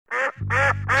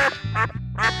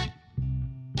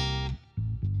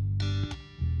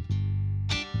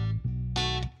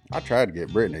I tried to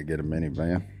get Brittany to get a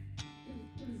minivan.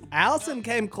 Allison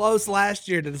came close last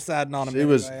year to deciding on a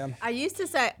minivan. I used to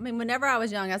say, whenever I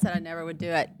was young, I said I never would do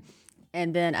it.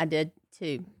 And then I did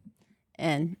too.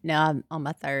 And now I'm on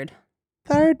my third.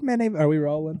 Third minivan. Are we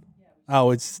rolling?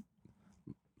 Oh, it's.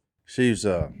 She's,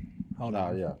 Hold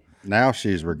on. yeah. Now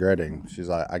she's regretting. She's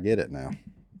like, I get it now.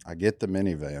 I get the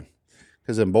minivan.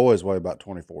 Because them boys weigh about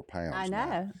 24 pounds. I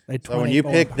know. So when you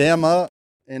pick them up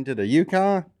into the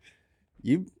Yukon,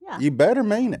 you better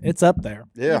mean it. It's up there.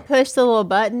 Yeah. You push the little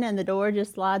button and the door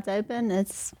just slides open.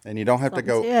 And you don't have to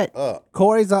go up.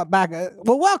 Corey's up back.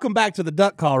 Well, welcome back to the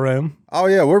duck call room. Oh,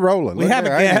 yeah, we're rolling. We have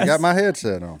a I ain't guest. got my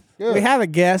headset on. Good. We have a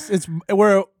guest.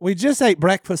 We just ate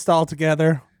breakfast all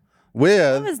together. It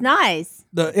was nice.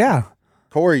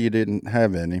 Korie, you didn't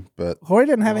have any, but Corey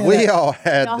didn't have any. we all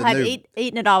had Y'all the had new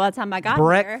eaten it all by the time I got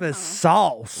breakfast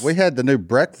sauce. We had the new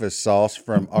breakfast sauce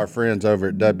from our friends over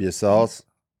at W Sauce.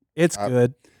 It's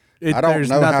good. I don't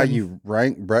know how you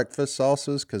rank breakfast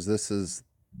sauces because this is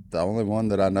the only one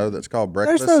that I know that's called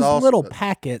breakfast There's those sauce. little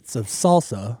packets of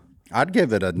salsa. I'd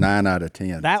give it a 9 out of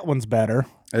 10. That one's better.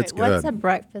 It's Wait, what's a good.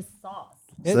 breakfast sauce?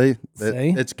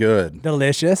 It's good.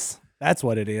 Delicious. That's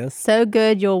what it is. So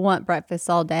good you'll want breakfast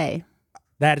all day.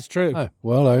 That is true. Oh,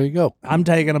 well, there you go. I'm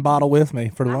taking a bottle with me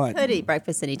for I lunch. could eat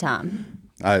breakfast anytime.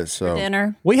 So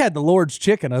Dinner. We had the Lord's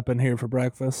chicken up in here for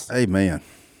breakfast. amen.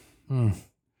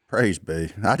 Praise be.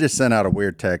 I just sent out a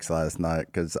weird text last night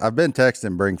because I've been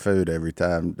texting bring food every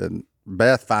time, and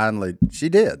Beth finally she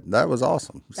did. That was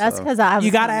awesome. That's So- because I was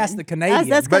You got to coming. ask the Canadian.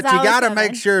 That's But 'cause you I was got to coming.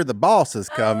 make sure the boss is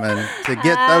coming to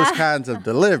get those kinds of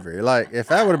delivery. Like if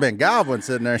that would have been Goblin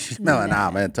sitting there, she's smelling,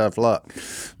 nah, man, tough luck.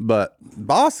 But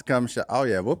boss comes, oh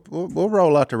yeah, we'll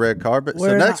roll out the red carpet.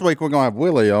 So next week we're gonna have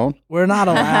Willie on. We're not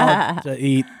allowed to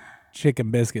eat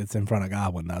chicken biscuits in front of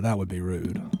Goblin, though. That would be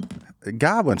rude.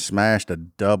 Goblin smashed a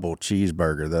double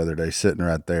cheeseburger the other day, sitting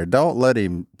right there. Don't let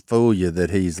him fool you that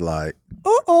he's like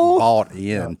bought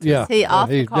in. Yeah. Is he off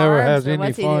the He never carbs, has or any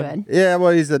what's he fun. doing? Yeah,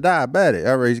 well, he's a diabetic.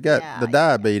 Or he's got Yeah, the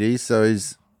diabetes, so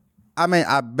he's. I mean,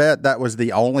 I bet that was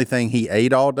the only thing he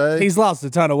ate all day. He's lost a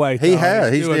ton of weight. He though.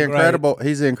 has. He's doing the great. incredible.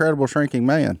 He's the incredible shrinking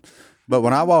man. But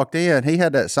when I walked in, he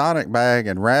had that Sonic bag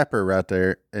and wrapper right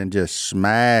there, and just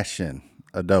smashing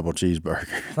a double cheeseburger.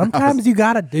 Sometimes you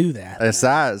got to do that. And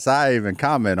Si even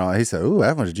commented on it. He said, "Ooh,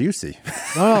 that one's juicy."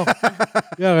 No.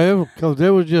 Yeah, because it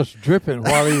was just dripping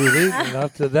while he was eating. I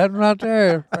said, that right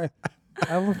there,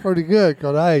 that was pretty good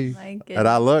because And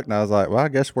I looked and I was like, "Well, I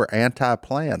guess we're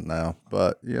anti-plan now."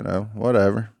 But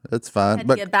whatever, it's fine. Had to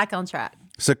But get back on track.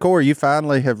 so, Korie, you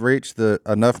finally have reached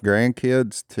enough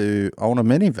grandkids to own a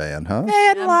minivan, huh?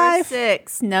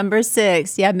 Number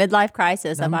six. Yeah, midlife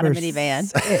crisis. I'm on a Number minivan.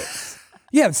 6.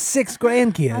 You have 6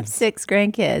 grandkids. I have 6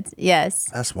 grandkids. Yes.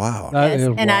 That's wild. That Yes. is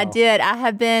And I wild. did. I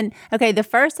have been, the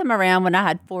first time around when I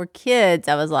had 4 kids,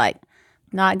 I was like,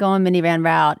 not going minivan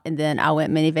route. And then I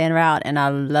went minivan route and I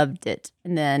loved it.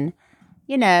 And then,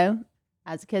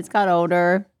 as the kids got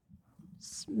older,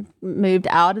 moved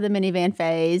out of the minivan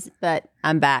phase, but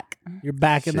I'm back. You're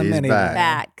back in the She's minivan.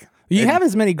 Back. You have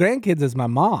as many grandkids as my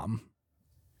mom.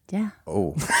 Yeah.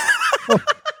 Oh.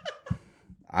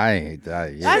 I ain't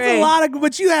that yet. That's a lot of,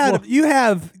 but you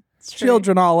have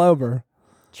children all over.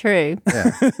 True.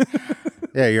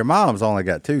 Yeah, your mom's only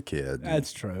got 2 kids.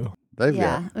 That's true. They've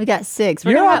Yeah. got. We got 6.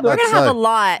 We're You're going on to have the- a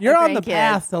lot. You're of on the grandkids.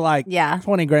 path to like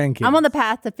 20 grandkids. I'm on the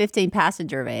path to 15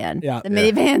 passenger van. Yeah. The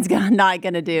minivan's not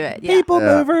going to do it. Yeah. people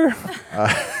Yeah. mover.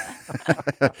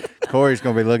 Corey's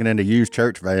going to be looking into used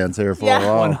church vans here for a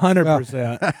while.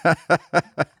 100%.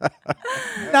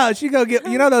 No, she go get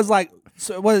those like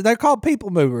they're called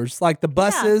people movers, like the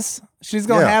buses. She's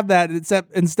gonna have that,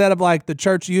 except instead of like the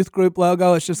church youth group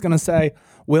logo, it's just gonna say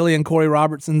Willie and Korie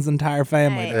Robertson's entire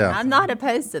family. Hey, Yeah. I'm not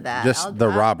opposed to that. Just the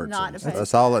I'm not Robertsons. opposed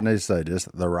That's to all that. it needs to say.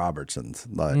 Just the Robertsons.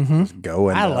 Like, just go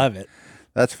in. I love it.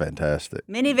 That's fantastic.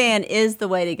 Minivan is the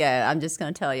way to go. I'm just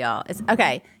going to tell y'all. It's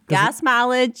okay. Gas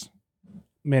mileage,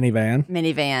 Minivan.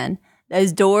 minivan.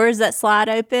 Those doors that slide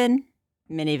open,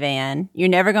 minivan. You're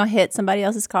never going to hit somebody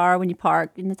else's car when you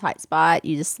park in the tight spot.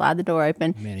 You just slide the door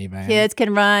open. Minivan. Kids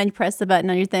can run. You press the button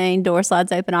on your thing. Door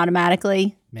slides open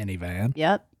automatically. Minivan.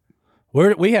 Yep.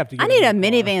 We have to get I need a new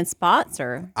car. minivan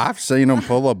sponsor. I've seen them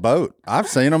pull a boat. I've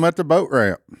seen them at the boat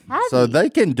ramp. Have So you? they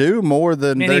can do more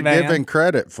than Minivan. they're given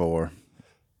credit for.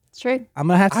 It's true. I'm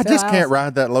gonna have to I tell just can't Allison.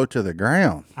 ride that low to the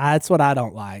ground. That's what I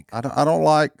don't like. I don't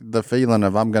like the feeling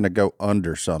of I'm going to go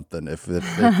under something. If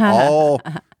all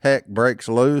heck breaks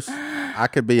loose, I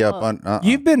could be up on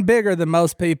You've been bigger than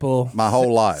most people my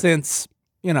whole life. since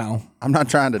I'm not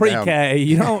trying to pre-K.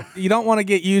 You don't want to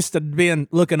get used to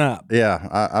looking up.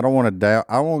 Yeah, I don't want to down.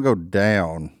 I want to go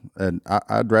down, and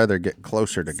I'd rather get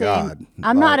closer to God.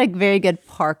 I'm not a very good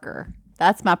parker.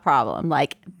 That's my problem.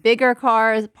 Like bigger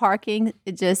cars parking,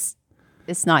 it's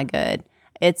not good.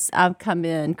 I've come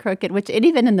in crooked, and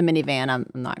even in the minivan, I'm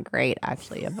not great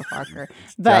actually of a parker.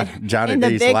 But Johnny in the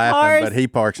D's big laughing, cars, but he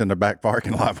parks in the back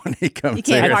parking lot when he comes. You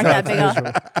can't here. park that big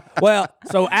off. Well,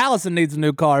 so Allison needs a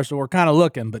new car, so we're kind of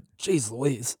looking. But geez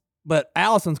Louise, but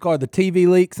Allison's car, the TV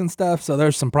leaks and stuff, so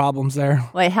there's some problems there.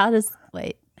 Wait, how does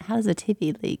a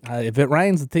TV leak? If it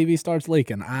rains, the TV starts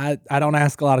leaking. I don't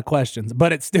ask a lot of questions,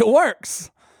 but it still works.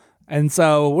 And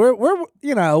so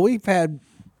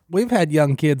we've had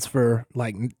young kids for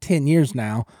like 10 years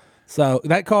now. So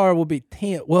that car will be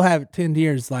 10. We'll have 10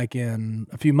 years like in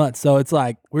a few months. So it's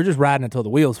like we're just riding until the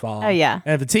wheels fall off. Oh yeah.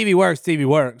 And if the TV works, TV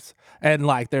works. And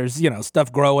like there's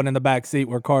stuff growing in the back seat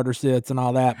where Carter sits and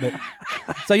all that. But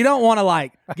so you don't want to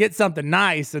like get something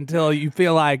nice until you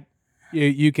feel like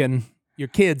your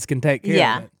kids can take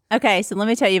care of it. Okay, so let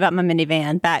me tell you about my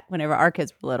minivan back whenever our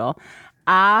kids were little.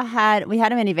 We had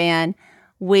a minivan.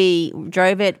 We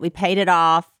drove it. We paid it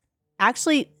off.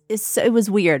 Actually, it was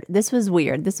weird. This was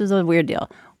weird. This was a weird deal.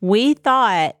 We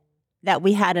thought that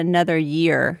we had another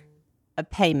year of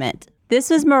payment.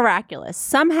 This was miraculous.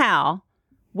 Somehow,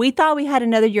 we thought we had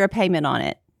another year of payment on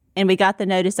it. And we got the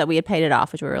notice that we had paid it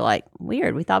off, which we were like,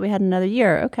 weird. We thought we had another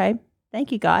year. Okay.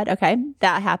 Thank you, God. Okay.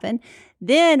 That happened.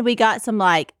 Then we got some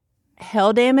like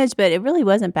hail damage, but it really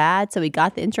wasn't bad. So we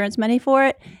got the insurance money for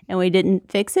it and we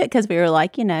didn't fix it because we were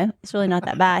like, it's really not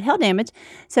that bad. Hail damage.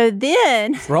 So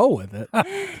then roll with it.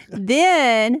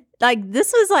 Then like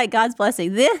this was like God's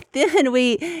blessing. Then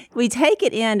we take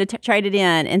it in to trade it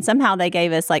in, and somehow they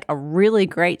gave us like a really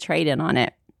great trade in on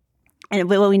it. And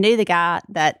we knew the guy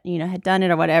that had done it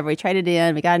or whatever. We traded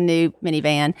in. We got a new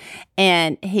minivan,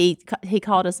 and he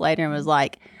called us later and was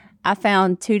like, I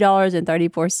found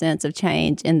 $2.34 of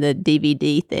change in the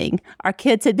DVD thing. Our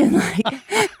kids had been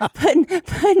like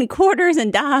putting quarters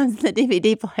and dimes in the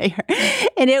DVD player.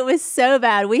 And it was so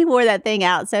bad. We wore that thing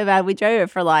out so bad. We drove it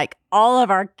for like all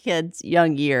of our kids'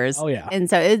 young years. Oh, yeah. And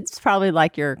so it's probably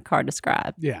like your car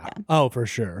described. Yeah. Oh, for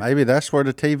sure. Maybe that's where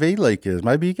the TV leak is.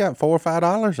 Maybe you got $4 or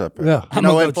 $5 up there. Yeah.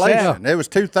 Inflation. It was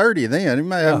 $2.30 then. You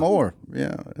may have more.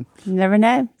 Yeah. You never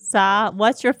know. So,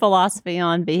 what's your philosophy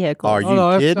on vehicles? Are you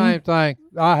that's kidding? the same thing.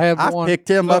 I picked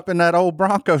him up in that old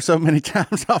Bronco so many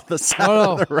times off the side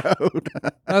of the road.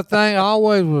 That thing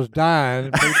always was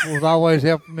dying. People was always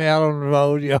helping me out on the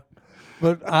road. Yeah.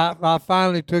 But I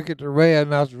finally took it to Red,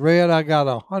 and I said, Red, I got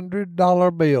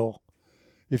 $100 bill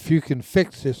if you can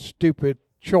fix this stupid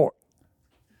short.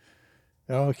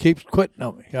 It keeps quitting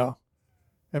on me.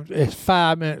 It's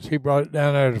 5 minutes. He brought it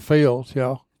down there to the fields.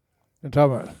 And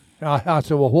talking about. I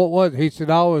said, well, what was it? He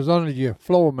said, I was under your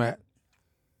floor mat.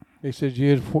 He said,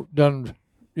 you had done,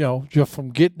 just from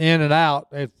getting in and out,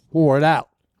 it wore it out.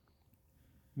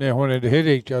 Then when it hit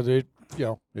each other,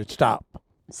 it stopped.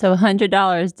 So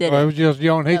 $100 did it. It was just, he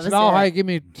said, hey, give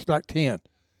me like 10.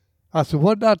 I said,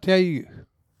 what did I tell you?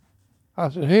 I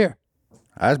said, here.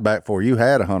 That's back before you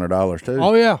had $100 too.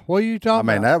 Oh, yeah. What are you talking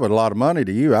about? That was a lot of money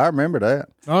to you. I remember that.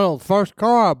 No, the first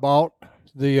car I bought,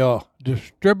 the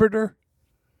distributor,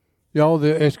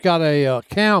 it's got a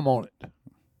cam on it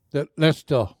that lets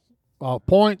the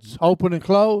points open and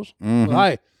close. Mm-hmm. Well,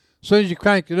 hey, as soon as you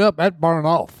crank it up, that burned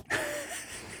off.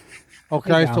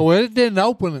 Okay, so it didn't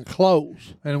open and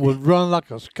close, and it would run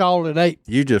like a scalded ape.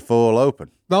 You just full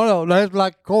open. No, that's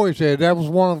like Korie said. That was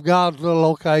one of God's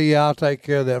little, I'll take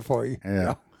care of that for you.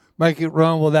 Yeah. Make it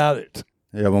run without it.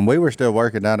 Yeah, when we were still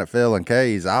working down at Phil and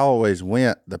Kay's, I always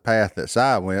went the path that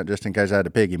Si went just in case I had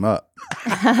to pick him up.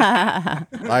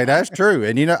 Like, that's true.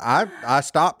 And, I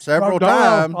stopped several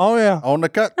times on the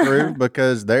cut through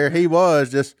because there he was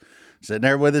just sitting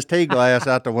there with his tea glass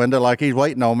out the window like he's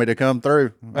waiting on me to come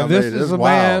through. This is a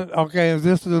man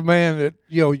that,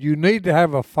 you need to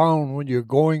have a phone when you're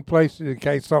going places in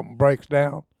case something breaks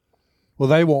down. Well,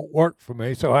 they won't work for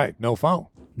me, so, hey, no phone.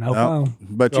 No phone.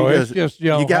 But so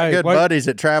you got good buddies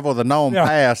that travel the known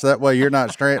path. That way you're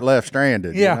not left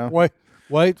stranded. Yeah,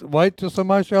 wait till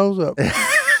somebody shows up.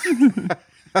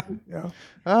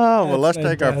 Oh, well, let's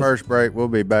take our first break. We'll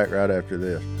be back right after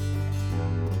this.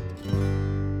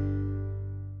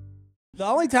 The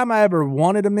only time I ever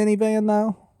wanted a minivan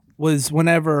though was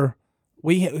whenever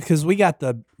we ain't got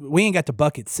the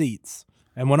bucket seats,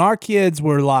 and when our kids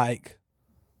were like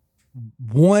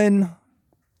 1,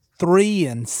 3,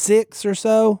 and 6 or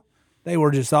so, they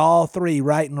were just all three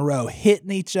right in a row,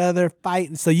 hitting each other,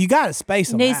 fighting. So you got to space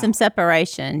them Need out. some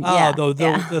separation. Oh,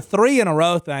 Yeah. the 3 in a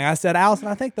row thing. I said, Allison,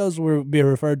 I think those would be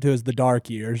referred to as the dark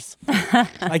years.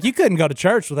 Like you couldn't go to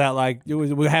church without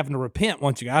we having to repent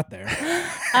once you got there.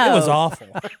 It was awful.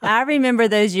 I remember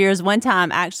those years. One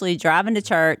time, actually driving to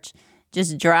church,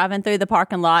 just driving through the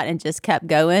parking lot, and just kept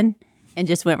going. And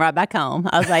just went right back home.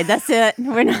 I was like, "That's it.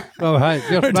 We're not. Oh, hey,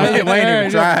 just We're done.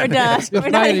 We're done. We're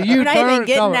not even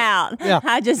getting out." Yeah.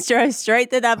 I just drove straight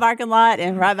through that parking lot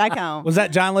and right back home. Was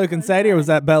that John, Luke, and Sadie, or was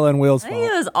that Bella and Will's I fault?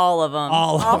 think it was all of them.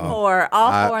 All four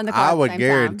in the car. I at would the same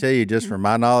guarantee you, just from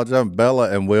my knowledge of them,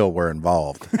 Bella and Will were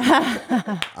involved.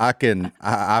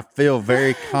 I feel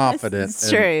very confident It's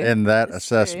true. in that It's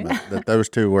assessment true. that those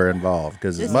two were involved.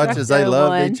 Because as Just much as they no loved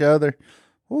one. each other,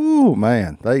 ooh,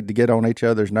 man, they'd get on each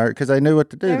other's nerves because they knew what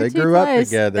to do. Time. They were grew too up close.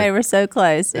 together. They were so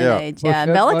close in Yeah. age. Push Yeah,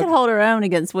 that Bella button. could hold her own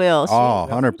against Will. Oh,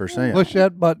 100%. Push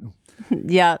that button.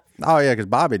 Yeah. Oh, yeah, because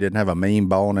Bobby didn't have a mean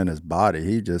bone in his body.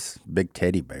 He just big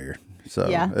teddy bear. So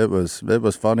Yeah. it was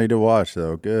funny to watch,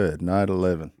 though. Good night of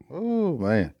living. Oh,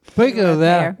 man. Speaking of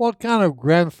that, there. what kind of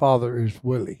grandfather is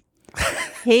Willie?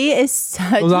 He is such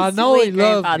Because a I know sweet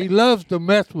grandfather. he loves to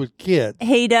mess with kids.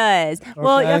 He does.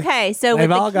 Well, okay. So They've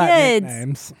with all the got kids,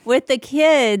 nicknames.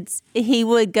 he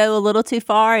would go a little too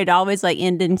far. It'd always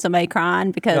end in somebody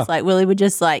crying because Willie would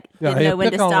just didn't he'd know when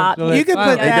to pick on them stop. till they You could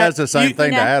find put He that- does the same you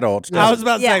thing to know- adults. I doesn't was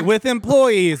about to Yeah. say, with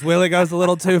employees, Willie goes a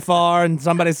little too far and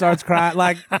somebody starts crying.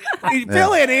 Like, you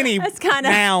fill in any That's kinda-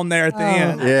 noun there at the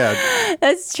end. he? Yeah.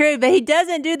 That's true, but he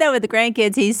doesn't do that with the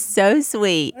grandkids. He's so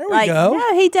sweet. There we go.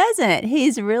 No, he doesn't.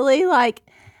 He's really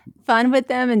fun with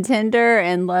them and tender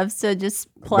and loves to just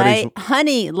play.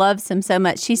 Honey loves him so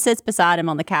much. She sits beside him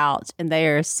on the couch and they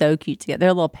are so cute together. They're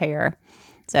a little pair.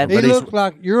 So He looks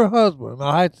like your husband.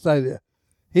 I hate to say that.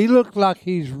 He looks like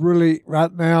he's really,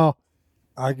 right now,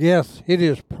 I guess, hit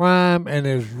his prime and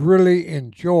is really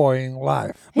enjoying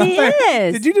life. he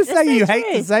is. Did you just That's say you so hate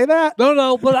true. to say that?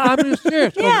 No, but I'm just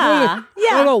serious. 'Cause Yeah,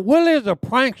 yeah. No, Willie is a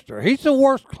prankster. He's the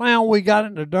worst clown we got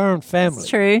in the darn family. It's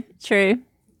true.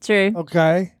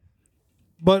 Okay.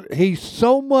 But he's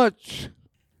so much,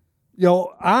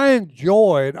 I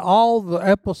enjoyed all the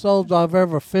episodes I've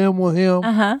ever filmed with him.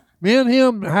 Uh-huh. Me and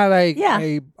him had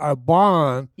Yeah. a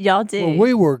bond Y'all do. where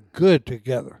we were good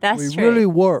together. That's we true. really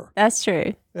were. That's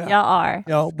true. Yeah. Y'all are.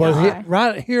 But Y'all are.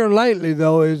 right here lately,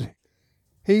 though,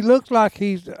 he looks like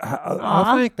he's,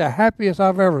 I think, the happiest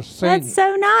I've ever seen. That's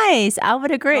so nice. I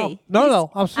would agree. No,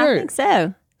 I'm I serious. think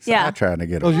so. Yeah. I'm trying to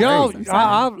get Because him.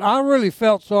 y'all, I really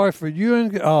felt sorry for you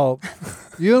and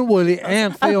Willie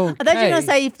and Phil. And I thought you were Kay. going to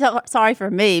say you felt sorry for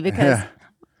me because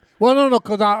Well, no,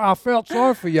 because I felt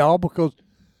sorry for y'all because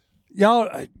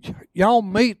y'all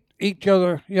meet each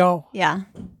other. You're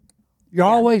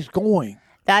always going.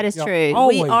 that is Yeah, true. We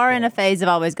always are in going. a phase of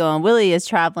always going. Willie is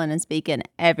traveling and speaking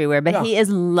everywhere, but Yeah. he is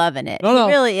loving it. No.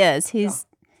 He really is.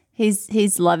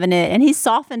 He's loving it, and he's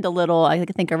softened a little. I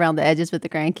think around the edges with the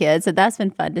grandkids, so that's been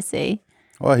fun to see.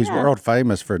 Well, he's world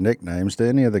famous for nicknames. Do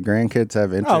any of the grandkids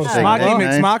have Oh, interesting Smocky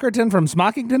nicknames? McSmockerton from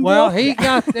Smockington? Well, he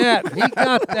got that.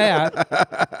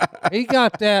 He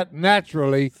got that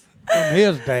naturally from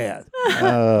his dad. Okay,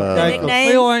 'cause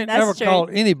Nicknames, Phil ain't that's never true. called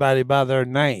anybody by their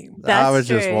name. That's I was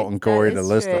just true. wanting Korie That to is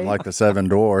list true. them like the Seven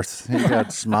Dwarfs. He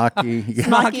got Smocky. He got-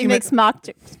 Smocky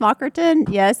McSmockerton.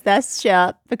 Yes, that's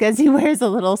Shep because he wears a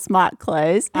little smock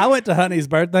clothes. I went to Honey's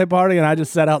birthday party and I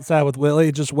just sat outside with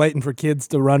Willie, just waiting for kids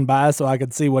to run by so I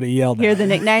could see what he yelled Hear at. the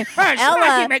nickname. Smocky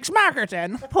Ella,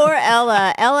 McSmockerton. poor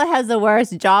Ella. Ella has the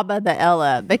worst Jabba the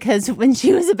Ella because when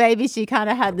she was a baby, she kind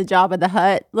of had the Jabba the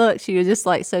Hutt look. She was just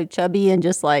so chubby and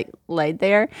just laid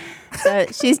there. So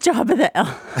she's Jabba the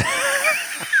Ella.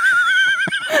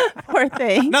 Poor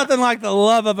thing. Nothing like the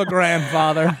love of a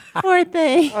grandfather. Poor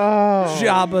thing.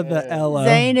 Jabba the Ella.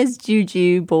 Zane is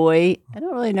Juju boy. I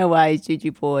don't really know why he's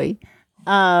Juju boy.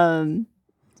 Holland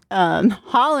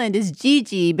is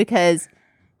Gigi because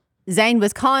Zane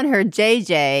was calling her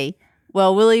JJ.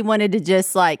 Well, Willie wanted to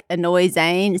just annoy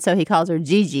Zane, so he calls her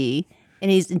Gigi.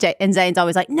 And Zane's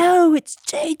always like, no, it's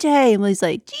JJ. And Willie's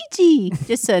like, Gigi,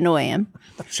 just to annoy him.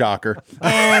 Shocker.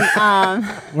 And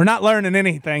We're not learning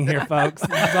anything here, folks.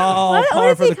 It's all what par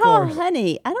does for he the call course.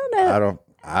 Honey? I don't know.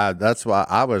 That's why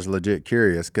I was legit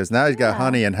curious because now he's got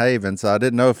Honey in Haven, so I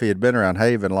didn't know if he had been around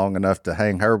Haven long enough to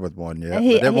hang her with one yet. But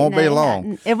it won't be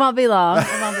long. It won't be long.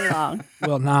 It won't be long.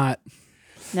 Will not.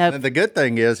 Nope. And the good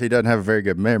thing is he doesn't have a very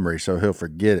good memory, so he'll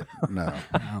forget it. No,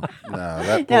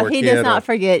 that No, poor he kid does not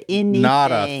forget anything.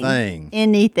 Not a thing.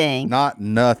 Anything. Not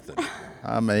nothing.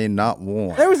 I mean, not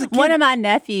one. There was a kid. One of my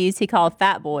nephews he called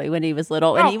Fat Boy when he was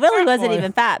little, and he really wasn't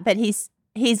even fat, but he's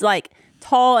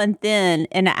tall and thin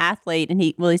and an athlete,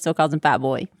 and Willie still calls him Fat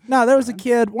Boy. No, there was a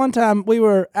kid. One time we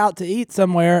were out to eat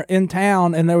somewhere in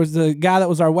town, and there was the guy that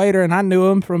was our waiter, and I knew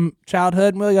him from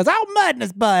childhood. And Willie goes, "Oh, mud in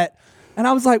his butt," and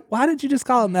I was like, "Why did you just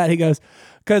call him that?" He goes,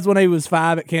 "Because when he was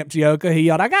 5 at Camp Chioka, he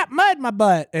yelled, 'I got mud in my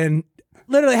butt,' and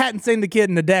literally hadn't seen the kid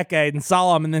in a decade, and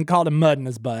saw him, and then called him mud in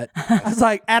his butt." I was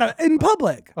like, in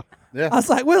public. Yeah. I was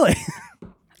like, Willie.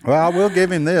 Well, I will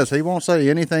give him this. He won't say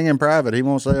anything in private. He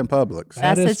won't say in public. So.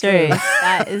 That's the is true. truth.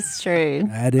 That is true.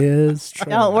 That is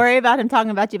true. Don't worry about him talking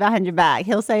about you behind your back.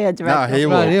 He'll say it directly. No, he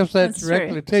will. Right, he'll say it That's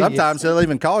directly true. to you. Sometimes he'll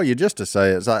even call you just to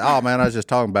say it. It's like, oh, man, I was just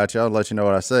talking about you. I'll let you know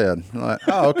what I said. I'm like,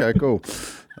 oh, okay, cool.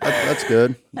 That's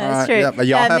good. That's All true. right. Yeah, but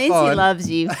y'all that have means fun. he loves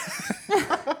you.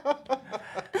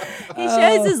 He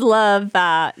shows his love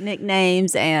by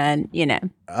nicknames and,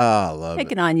 Oh, I love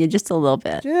picking on you just a little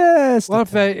bit. Just Well,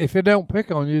 if they don't pick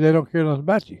on you, they don't care nothing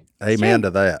about you. it. Amen to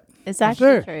that. It's actually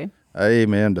Sure. true.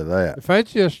 Amen to that. If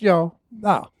it's just, no.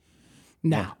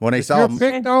 no. When he If saw you're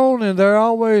picked on and they're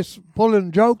always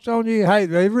pulling jokes on you, hey,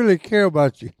 they really care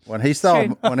about you. when he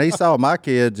saw my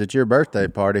kids at your birthday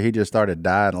party, he just started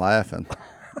dying laughing.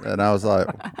 And I was like,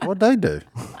 what'd they do?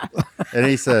 And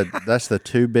he said, that's the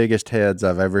 2 biggest heads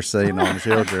I've ever seen on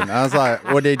children. I was like,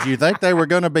 well, did you think they were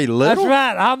going to be little? That's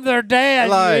right. I'm their dad,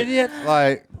 Like, you idiot.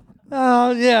 like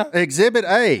Oh, yeah. Exhibit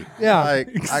A. Yeah. Like,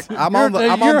 I'm on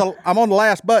the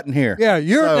last button here. Yeah,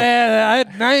 your So,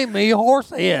 dad named me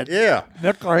Horsehead. Yeah.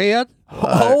 Knucklehead.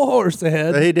 Whole horse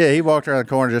head. He did. He walked around the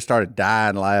corner and just started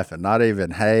dying laughing. Not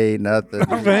even hey, nothing.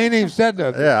 He ain't even said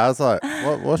nothing. Yeah, I was like,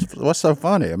 what's so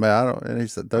funny? I mean, I don't. And he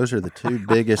said, those are the 2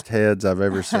 biggest heads I've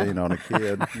ever seen on a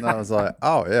kid. And I was like,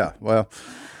 oh yeah, well,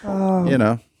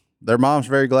 their mom's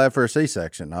very glad for a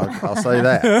C-section. I'll say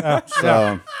that.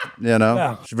 So,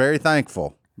 she's very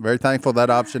thankful that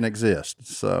option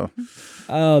exists. So,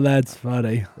 Oh, that's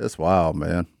funny. it's wild,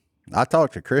 man. I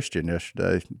talked to Christian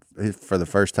yesterday for the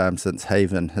first time since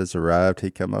Haven has arrived.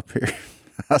 He come up here.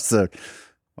 I said,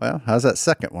 well, how's that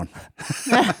second one?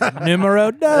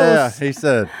 Numero dos. Yeah, he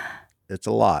said, it's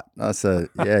a lot. I said,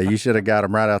 yeah, you should have got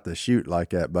him right out the chute like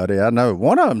that, buddy. I know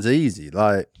one of them's easy.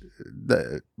 Like,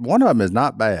 one of them is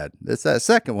not bad. It's that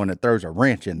second one that throws a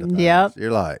wrench into things. Yep.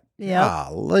 You're like, Yep.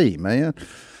 golly, man.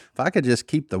 If I could just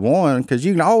keep the one, because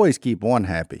you can always keep one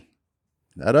happy.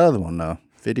 That other one, though,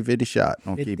 50-50 shot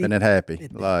on 50, keeping it happy.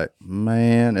 50. Like,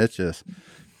 man, it's just...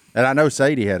 And I know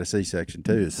Sadie had a C-section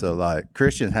too, so like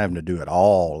Christian's having to do it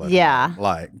all. Yeah.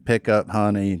 Like pick up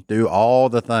honey, do all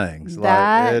the things.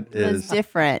 That like it was is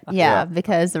different. Yeah,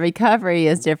 because the recovery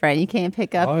is different. You can't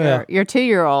pick up your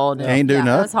 2-year-old. Can't do nothing.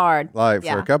 That's hard. like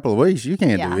for a couple of weeks you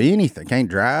can't do anything. Can't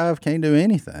drive, can't do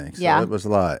anything. So it was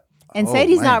like And oh,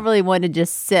 Sadie's man. not really one to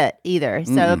just sit either.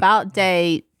 So about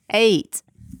day 8,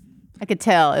 I could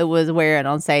tell it was wearing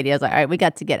on Sadie. I was like, all right, we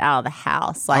got to get out of the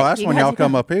house. Like, Oh, that's when y'all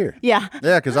come up here. Yeah.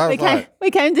 Yeah, because I was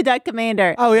We came to Duck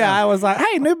Commander. Oh yeah, I was like,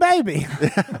 hey, new baby.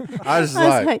 I was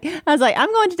I like, was like,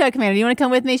 I'm going to Duck Commander. Do you want to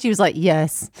come with me? She was like,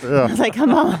 yes. I was like,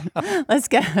 come on, let's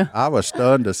go. I was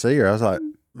stunned to see her. I was like,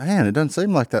 man, it doesn't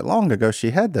seem like that long ago she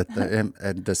had that thing.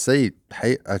 And to see,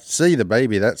 I see the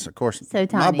baby. That's of course So my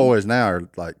tiny. boys now are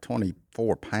like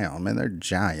 24 pounds. Man, they're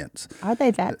giants. Are they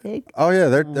that big? Oh yeah,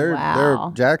 they're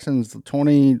Wow. Jackson's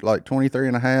 23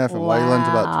 and a half, and Waylon's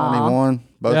about Wow. 21.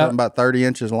 Both of them about 30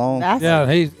 inches long. That's Yeah,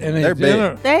 he's They're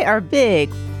big. They are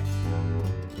big.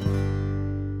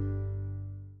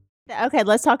 Okay,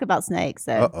 let's talk about snakes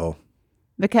though. Uh-oh.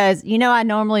 Because I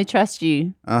normally trust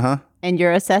you Uh-huh. in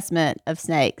your assessment of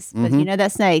snakes. But you know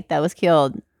that snake that was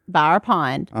killed by our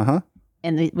pond, Uh-huh.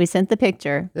 and we sent the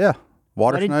picture. Yeah.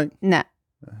 Water What did- snake? No,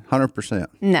 100%.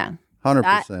 no.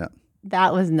 100%.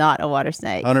 That was not a water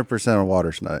snake. 100% a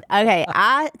water snake. Okay,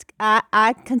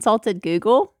 I consulted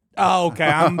Google. Oh, okay.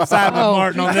 I'm siding with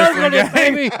Martin on this one, gang.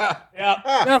 baby.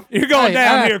 Yep. You're going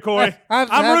down here, Korie.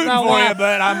 I'm rooting for you,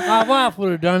 but I'm. My wife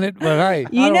would have done it, but hey.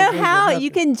 You I don't know Google how nothing.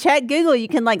 you can check Google? You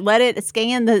can let it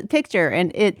scan the picture,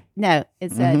 and it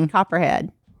said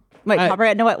copperhead. Wait, Hey.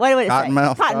 copperhead? No, what did it say?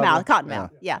 Cottonmouth, Cottonmouth. probably. Cottonmouth.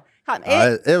 Yeah.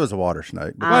 Cotton, It was a water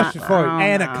snake. Question for you.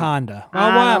 Anaconda. My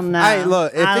I wife. don't know. Hey,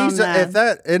 look, I don't know. if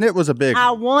that, and it was a big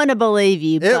I one. want to believe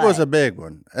you. It was but- a big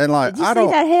one. And like, Did you I see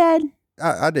don't, that head?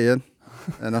 I did.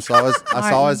 And I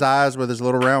saw his eyes with his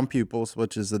little round pupils,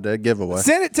 which is the dead giveaway.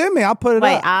 Send it to me. I'll put it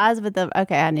Wait, up. eyes with the.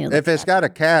 Okay, I knew. If it's got a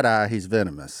cat eye, he's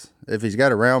venomous. If he's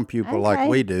got a round pupil like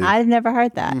we do. I've never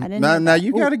heard that. I didn't. Now, know now that.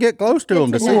 you got to get close to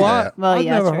him to to see know. that. Well, I've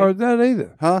yeah, never true. heard that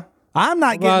either. Huh? I'm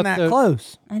not getting About that the-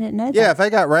 close. I didn't know that. Yeah, if they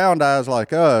got round eyes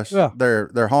like us, Yeah.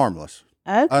 they're harmless.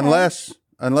 Okay. Unless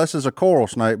unless it's a coral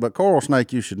snake. But coral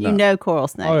snake, you should know. You know coral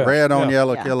snake. Oh, yeah. Red on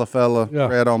yellow, Yeah. kill a fella. Yeah.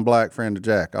 Red on black, friend of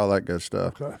Jack. All that good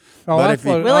stuff. Okay. But that's if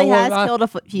you- what- Willie I has was- killed a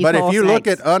few But coral if you look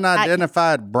snakes. at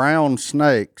unidentified brown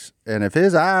snakes, and if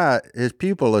his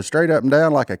pupil is straight up and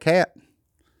down like a cat,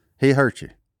 he hurt you.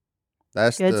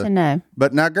 That's Good to know.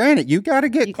 But now, granted, you got to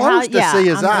get You close got- to yeah, see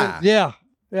his I'm- eye. Yeah.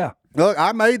 Yeah. Look,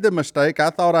 I made the mistake. I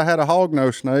thought I had a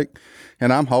hognose snake,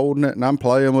 and I'm holding it and I'm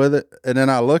playing with it, and then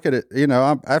I look at it.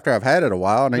 After I've had it a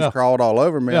while, and he's Yeah. crawled all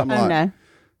over me. Yeah. I'm Oh, like, no.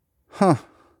 huh.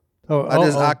 Oh,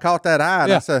 I caught that eye, and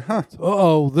Yeah. I said, huh.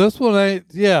 this one ain't.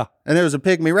 Yeah. And it was a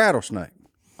pygmy rattlesnake.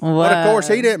 Whoa. But of course,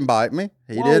 he didn't bite me.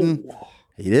 He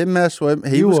didn't mess with me.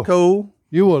 He You was were- cool.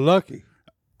 You were lucky.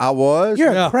 I was.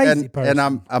 You're Yeah. a crazy person. And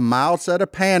I'm a mild set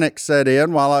of panic set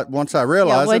in once I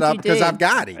realized what'd you because do? I've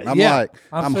got him. I'm Yeah. like,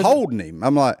 I'm I'm sitting- holding him.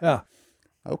 I'm like, Yeah.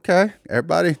 okay,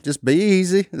 everybody, just be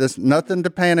easy. There's nothing to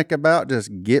panic about.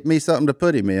 Just get me something to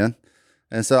put him in.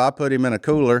 And so I put him in a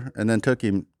cooler and then took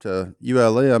him to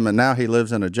ULM, and now he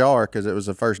lives in a jar because it was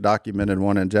the first documented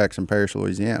one in Jackson Parish,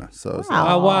 Louisiana. So it's like,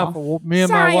 My wife, me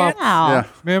and my wife, yeah.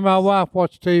 me and my wife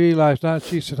watched TV last night.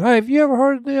 She said, "Hey, have you ever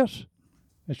heard of this?"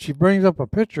 And she brings up a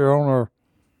picture on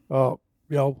her,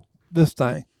 this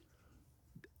thing.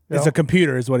 It's a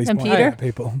computer, is what he's pointing Computer? at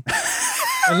people.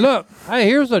 And look, hey,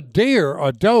 here's a deer,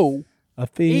 a doe, A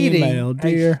eating female a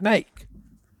deer. snake.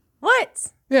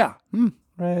 What? Yeah,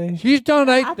 Ray. she's done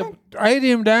ate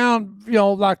him down,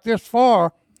 like this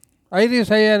far, ate his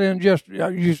head, and just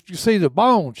you see the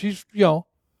bone. She's, and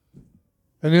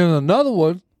then another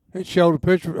one. It showed a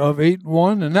picture of eating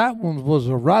one, and that one was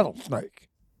a rattlesnake.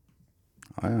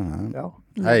 I don't know.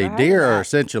 Yeah. Hey, Right. deer are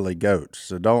essentially goats,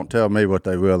 so don't tell me what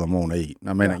they will and won't eat.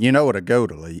 I mean, you know what a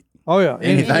goat will eat. Oh yeah,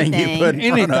 Anything you put in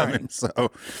front of Anything. him. So,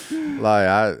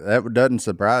 that doesn't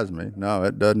surprise me. No,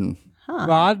 it doesn't.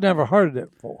 Well, I'd never heard of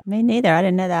that before. Me neither. I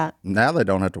didn't know that. Now they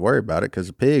don't have to worry about it because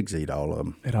the pigs eat all of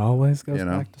them. It always goes You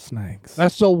know. back to snakes.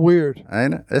 That's so weird.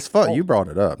 Ain't it? It's fun. You brought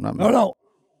it up, not me. No.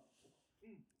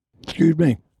 Excuse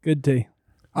me. Good tea.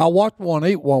 I watched one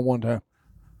eat one time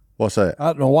What's that?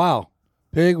 out in a while.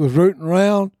 Pig was rooting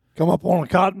around, come up on a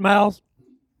cottonmouth,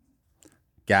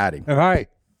 Got him. and hey,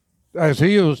 as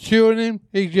he was chewing him,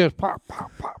 he just pop,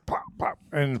 pop, pop, pop, pop,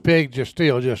 and the pig just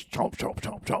still just chomp, chomp,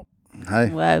 chomp, chomp. Hey,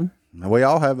 Whoa. we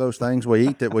all have those things we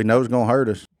eat that we know is going to hurt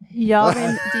us. Do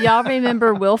y'all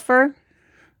remember Wilfer?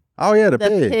 Oh, yeah, the The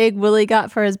pig. pig Willie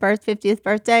got for his 50th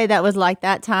birthday that was like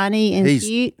that tiny and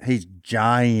cute. He's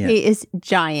giant. He is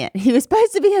giant. He was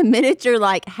supposed to be a miniature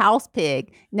like house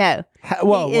pig. No.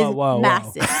 Whoa, he is whoa, whoa, whoa.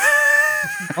 massive.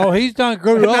 Oh, he's done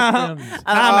grew up.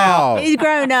 Oh, He's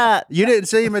grown up. you didn't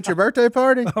see him at your birthday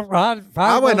party?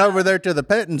 I went over there to the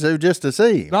petting zoo just to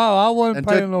see him. No, I wasn't and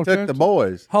paying no took attention. the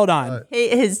boys. Hold on.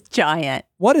 He is giant.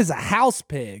 What is a house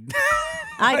pig?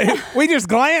 I, We just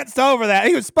glanced over that.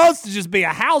 He was supposed to just be a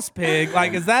house pig.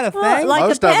 Like, is that a thing? like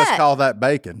Most a of us pet. call that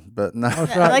bacon, but no.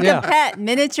 like yeah. a pet,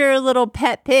 miniature little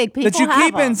pet pig. People that you have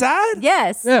keep 'em. inside?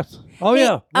 Yes. Yes. Oh He-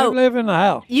 yeah. We oh. live in the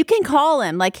house. You can call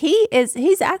him. Like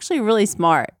he's actually really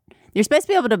smart. You're supposed to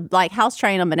be able to like house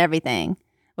train him and everything.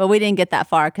 Well, we didn't get that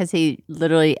far because he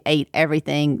literally ate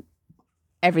everything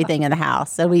in the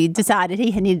house. So we decided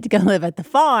he needed to go live at the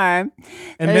farm.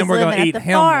 And So then he's we're gonna living eat at the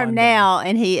him farm one day. now,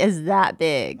 and he is that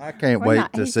big. I can't We're wait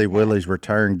not- to he's see bad. Willie's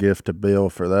return gift to Bill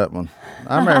for that one.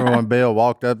 I remember when Bill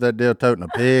walked up that deal toting a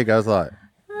pig. I was like,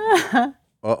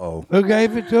 uh-oh. Who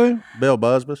gave it to him? Bill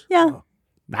Busbus Yeah,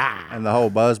 and the whole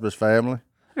Busbus family.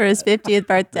 for his 50th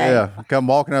birthday. Yeah, come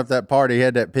walking up that party, he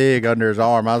had that pig under his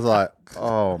arm. I was like,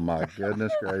 oh my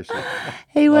goodness gracious.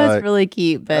 He was Like, really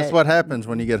cute, but That's what happens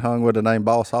when you get hung with the name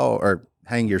Boss Hog, or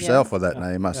hang yourself with that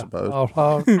name, I suppose.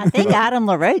 Oh, I think Adam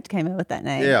LaRoche came up with that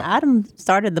name. Yeah. Adam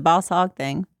started the Boss Hog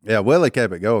thing. Yeah, Willie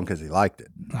kept it going because he liked it.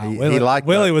 He liked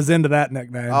Willie that. was into that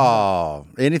nickname. Oh,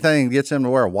 anything that gets him to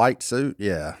wear a white suit,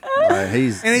 yeah.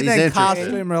 He's Anything interested.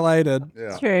 costume related.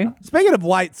 Yeah. True. Speaking of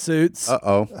white suits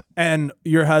Uh-oh. and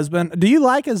your husband, do you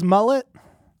like his mullet?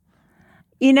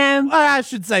 You know, Or I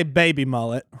should say baby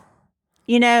mullet.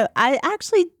 I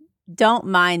actually don't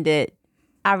mind it.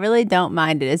 I really don't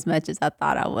mind it as much as I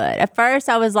thought I would. At first,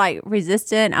 I was like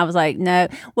resistant. I was like, no.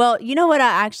 Well, you know what?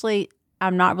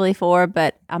 I'm not really for,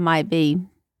 but I might be.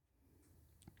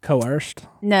 Coerced.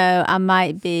 No, I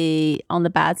might be on the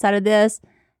bad side of this.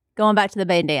 Going back to the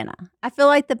bandana. I feel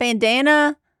like the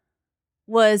bandana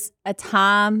was a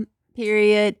time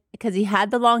period because he had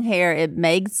the long hair. It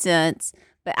made sense.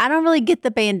 But I don't really get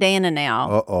the bandana now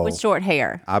Uh-oh. with short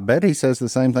hair. I bet he says the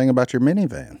same thing about your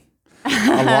minivan.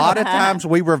 a lot of times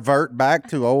we revert back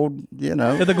to old,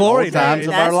 to the glory old times days.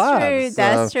 of That's our true. lives.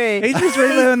 That's true. He's just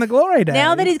reliving the glory days.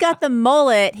 Now that he's got the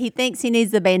mullet, he thinks he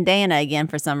needs the bandana again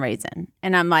for some reason.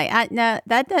 And I'm like, no,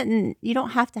 that doesn't, you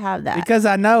don't have to have that. Because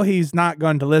I know he's not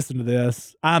going to listen to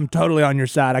this. I'm totally on your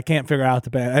side. I can't figure out the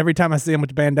band. Every time I see him with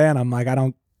the bandana, I'm like,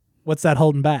 what's that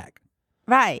holding back?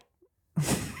 Right.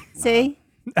 See?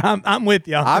 I'm with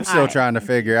you. I'm still trying to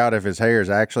figure out if his hair is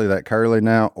actually that curly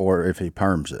now or if he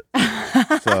perms it.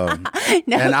 So,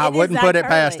 No, and I it is wouldn't that put it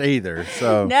past curly. either.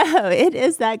 So, No, it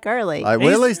is that girly. like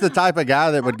Willie's the type of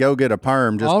guy that would go get a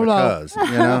perm just Hold on. because,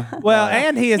 you know. Well,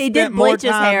 and he has He spent did more bleach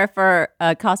his time. hair for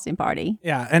a costume party.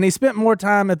 Yeah, and he spent more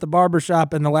time at the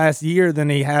barbershop in the last year than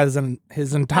he has in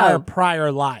his entire Oh.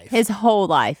 prior life. His whole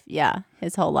life. Yeah,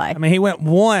 his whole life. I mean, he went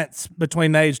once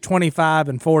between the age 25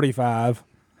 and 45.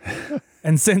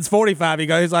 And since 45,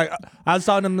 he's like, I was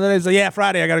talking to him the other day, he's like, yeah,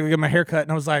 Friday, I got to go get my hair cut.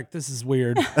 And I was like, this is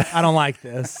weird. I don't like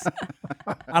this.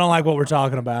 I don't like what we're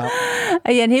talking about.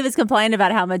 Yeah, and he was complaining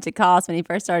about how much it cost when he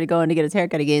first started going to get his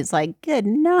haircut again. It's like, good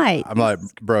night. I'm like,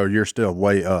 bro, you're still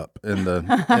way up in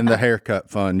the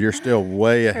haircut fund. You're still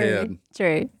way ahead.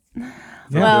 True.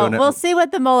 Well, Doing it. we'll see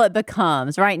what the mullet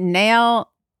becomes. Right now,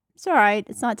 it's all right.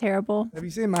 It's not terrible. Have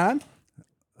you seen mine?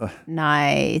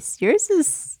 Nice. Yours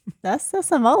is, that's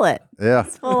a mullet. Yeah.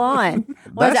 It's full on.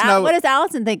 What does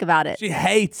Allison think about it? She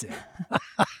hates it.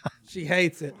 She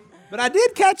hates it. But I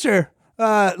did catch her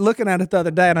looking at it the other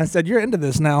day, and I said, you're into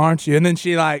this now, aren't you? And then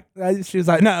she was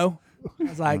like, no. I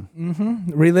was like,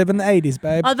 reliving the 80s,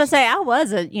 babe. I was about to say, I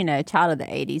was a, child of the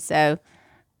 80s, so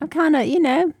I'm kind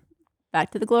of, back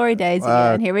to the glory days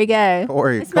again. Here we go.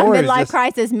 It's my Corey's midlife just-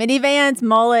 crisis. Minivans,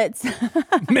 mullets.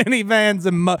 Minivans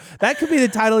and that could be the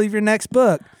title of your next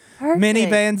book. Perfect.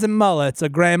 Minivans and mullets, a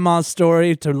grandma's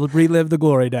story to relive the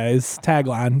glory days.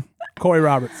 Tagline, Korie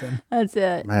Robertson. That's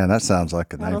it. Man, that sounds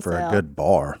like a name That'll for sell. a good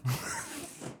bar.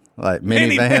 Like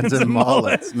minivans and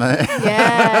mullets, man.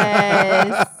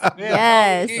 Yes.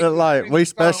 Yes. Like we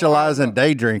specialize in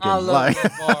day drinking. I love Like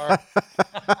that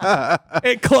bar.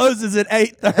 It closes at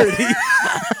 8:30.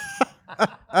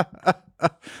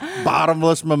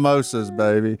 bottomless mimosas,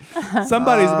 baby.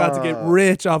 Somebody's about to get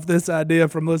rich off this idea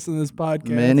from listening to this podcast.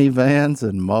 Minivans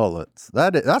and mullets.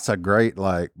 That's a great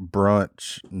like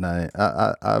brunch name.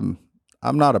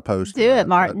 I'm not opposed to Do that, it,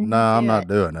 Martin. but No, I'm Do not it.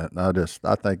 doing it.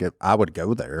 I think I would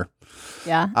go there.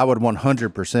 Yeah. I would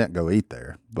 100% go eat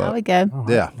there. I But would go.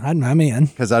 yeah, I'm in.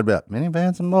 because I'd be like,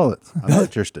 minivans and mullets. I'm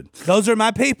interested. Those are my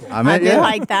people. I I mean, feel yeah.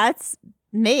 like that's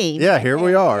me. Yeah, right here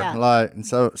we there. are. Yeah. Like, and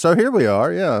so here we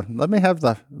are. Yeah, let me have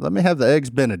the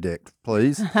eggs Benedict,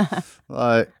 please.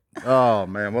 Like, oh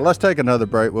man. Well, let's take another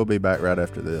break. We'll be back right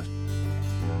after this.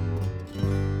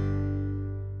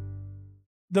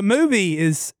 The movie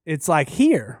it's like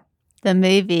here. The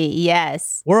movie,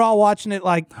 yes. We're all watching it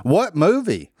like What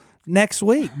movie? next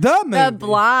week. The movie. The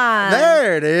Blind.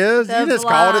 There it is. The You just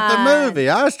called it the Blind. movie.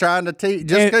 I was trying to teach.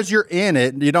 Just because you're in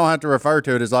it, you don't have to refer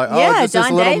to it as like, oh, Yeah, it's just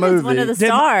John this little David's movie. one of the Did-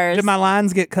 stars. Did my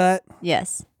lines get cut?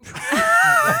 Yes.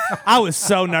 I was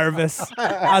so nervous.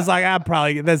 I was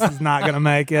like, this is not going to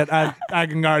make it. I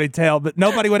can already tell, but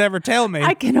nobody would ever tell me.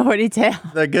 I can already tell.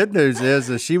 The good news is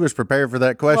that she was prepared for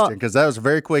that question because that was a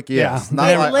very quick yes. Yeah. Not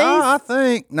At like, least- I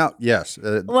think. No, yes.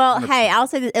 Well, hey, I'll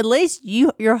say this. At least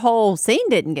your whole scene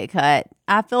didn't get cut.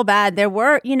 I feel bad. There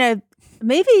were,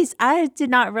 movies, I did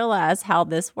not realize how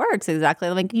this works exactly.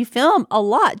 I mean, you film a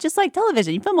lot, just like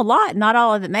television. You film a lot, not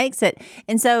all of it makes it.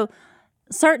 And so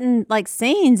certain like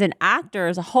scenes and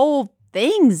actors, whole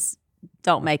things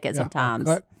don't make it sometimes.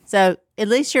 okay. So at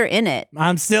least you're in it.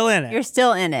 I'm still in it, You're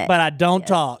still in it. but I don't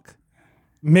talk.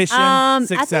 Mission I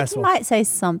think you successful. might say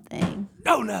something.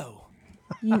 No.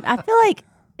 I feel like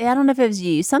I don't know if it was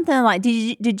you. Something like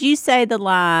did you say the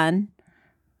line?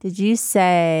 Did you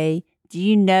say, do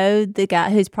you know the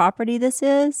guy whose property this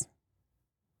is?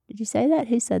 Did you say that?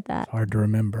 Who said that? Hard to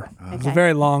remember. It was a Okay.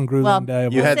 very long, grueling Well, day.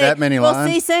 Of You work. had that many We'll lines?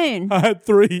 see soon. I had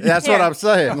 3. That's Here. what I'm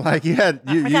saying. Like you had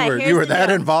you Okay, were here's were the that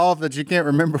deal. involved that you can't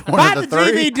remember one Buy of the the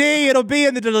 3. DVD. It'll be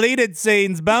in the deleted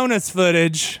scenes, bonus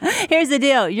footage. Here's the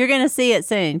deal. You're going to see it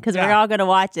soon because we're Yeah. all going to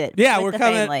watch it. Yeah, with we're the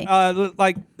coming. family.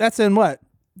 Like that's in what?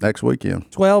 Next weekend.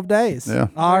 12 days. Yeah.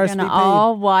 We're going to RSVP.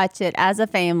 all watch it as a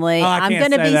family. Oh, I I'm can't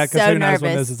going to say be that 'cause so who knows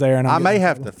when nervous. this is airing. I may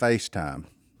have to FaceTime.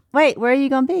 Wait, where are you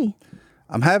going to be?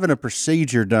 I'm having a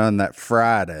procedure done that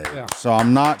Friday, so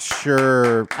I'm not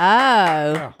sure.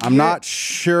 Oh, I'm not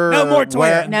sure. No more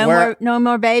twins. no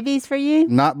more babies for you.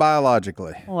 Not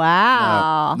biologically.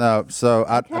 Wow. No. So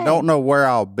I don't know where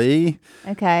I'll be.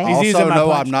 Okay. I using also my know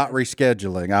punch I'm not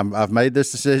rescheduling. I've made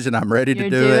this decision. I'm ready to You're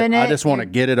do it. doing I it. just want to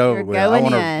get it over You're with. I going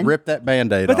want to in. rip that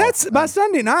Band-Aid But off. that's by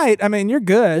Sunday night. I mean, you're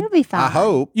good. You'll be fine. I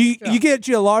hope. You get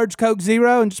you a large Coke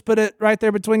Zero and just put it right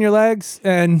there between your legs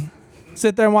and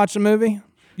sit there and watch the movie.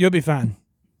 You'll be fine.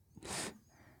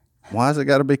 Why has it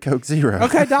got to be Coke Zero?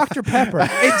 Okay, Dr. Pepper.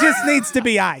 It just needs to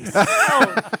be ice.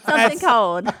 Something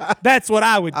cold. That's what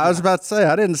I would do. I was about to say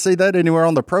I didn't see that anywhere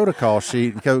on the protocol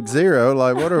sheet. Coke Zero.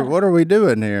 Like what are we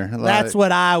doing here? Like, That's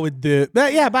what I would do.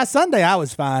 But yeah, by Sunday I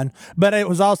was fine. But it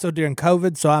was also during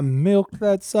COVID, so I milked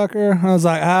that sucker. I was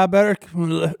like, I better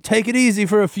take it easy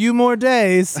for a few more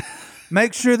days.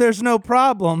 Make sure there's no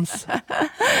problems.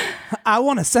 I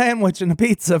want a sandwich and a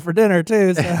pizza for dinner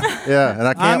too. So. Yeah, and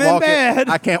I can't I'm in bed.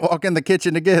 I can't walk in the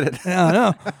kitchen to get it. I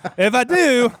know. If I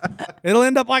do, it'll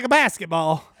end up like a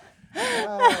basketball.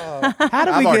 How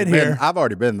did we get here? I've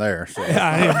already been there. So.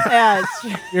 Yeah, it's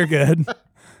true. You're good.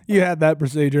 You had that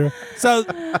procedure. So,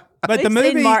 but the We've seen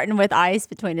movie. Martin with ice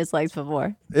between his legs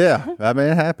before Yeah, I mean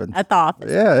it happens. at the office.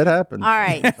 Yeah, it happens. All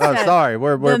right. Oh, so sorry.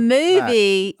 We're the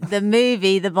movie,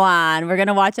 The Blind, we're going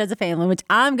to watch as a family, which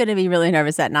I'm going to be really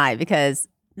nervous that night because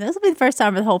this will be the first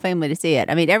time for the whole family to see it.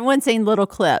 I mean, everyone's seen little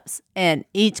clips, and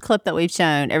each clip that we've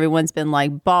shown, everyone's been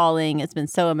like bawling. It's been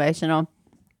so emotional.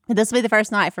 But this will be the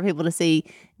first night for people to see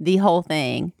the whole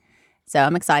thing. So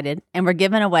I'm excited. And we're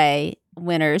giving away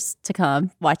winners to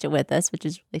come watch it with us, which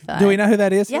is really fun. Do we know who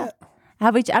that is Yeah. yet?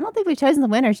 Have we? I don't think we've chosen the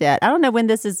winners yet. I don't know when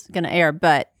this is going to air,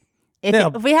 but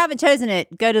if we haven't chosen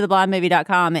it, go to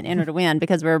theblindmovie.com and enter to win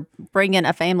because we're bringing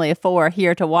a family of 4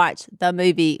 here to watch the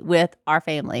movie with our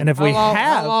family. And if we How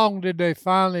have, long did they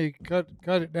finally cut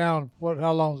it down?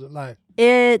 How long does it last?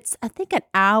 It's, I think, an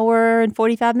hour and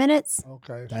 45 minutes.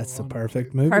 Okay. that's the I'm-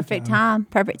 perfect movie. Perfect time.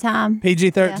 Perfect time.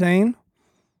 PG-13.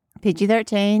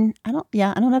 PG-13. I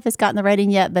don't know if it's gotten the rating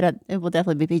yet, but it will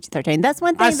definitely be PG-13. That's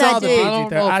one thing I saw that the I do.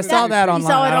 don't know PG-13. I if saw that You online.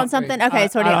 saw it I on don't- something? Okay,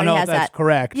 so it I don't already know has if that's that.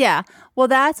 correct. Yeah. Well,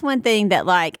 that's one thing that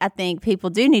I think people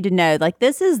do need to know. Like,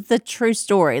 this is the true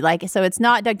story. Like, so it's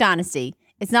not Duck Dynasty.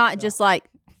 It's not just like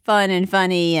fun and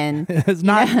funny and It's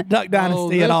not Duck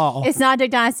Dynasty at all. it's not Duck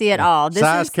Dynasty at all. This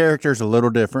Size is character's a little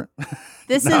different.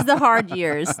 this is the hard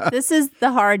years. This is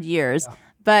the hard years.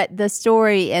 But the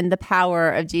story and the power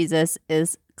of Jesus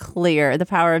is clear. The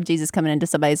power of Jesus coming into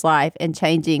somebody's life and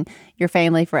changing your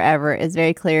family forever is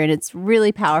very clear, and it's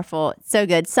really powerful. It's so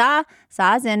good.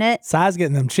 Sai's in it. Size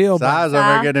getting them chill. Size over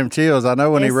there getting him chills. I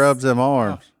know when he It's- rubs them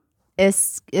arms.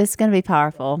 It's going to be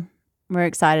powerful. We're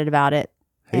excited about it.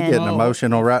 He's And- getting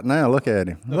emotional right now. Look at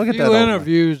him. Look at few that. old man.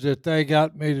 interviews that they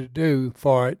got me to do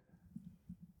for it.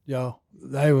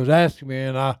 They was asking me,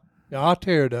 and I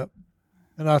teared up,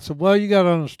 and I said, "Well, you got to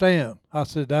understand." I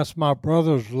said, "That's my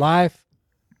brother's life."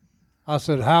 I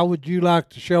said, "How would you like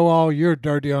to show all your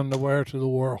dirty underwear to the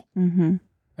world? Mm-hmm.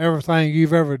 Everything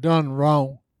you've ever done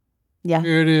wrong. Yeah.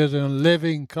 Here it is in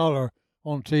living color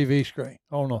on TV screen,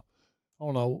 on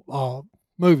a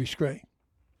movie screen."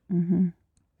 Mm-hmm.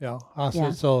 Yeah, I said,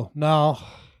 Yeah. so now,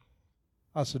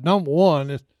 I said, number one,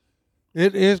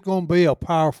 it is going to be a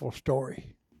powerful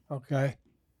story, okay?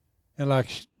 And like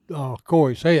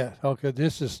Korie said, okay,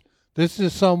 this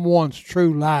is someone's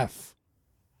true life,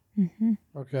 Mm-hmm.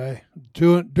 okay,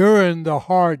 during the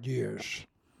hard years.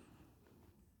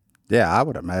 Yeah, I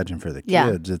would imagine for the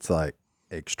Yeah. kids, it's like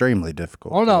extremely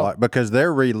difficult. Oh, no. Like, because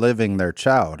they're reliving their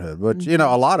childhood, which, you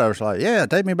know, a lot of us are like, yeah,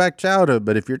 take me back to childhood.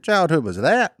 But if your childhood was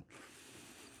that,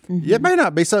 it may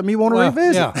not be something you want to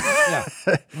revisit.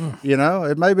 Yeah. You know,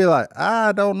 it may be like,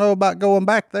 I don't know about going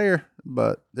back there,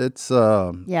 but it's,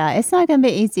 Yeah, it's not going to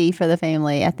be easy for the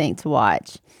family, I think, to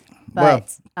watch.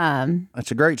 But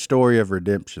it's a great story of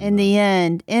redemption. in the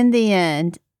end,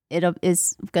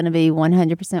 it's going to be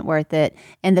 100% worth it.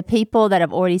 And the people that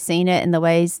have already seen it and the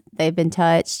ways they've been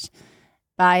touched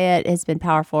by it has been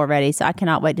powerful already. So I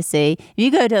cannot wait to see. If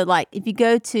you go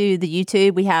to the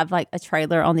YouTube, we have like a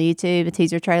trailer on the YouTube, a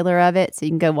teaser trailer of it. So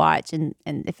you can go watch. And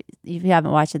if you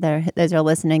haven't watched it, those are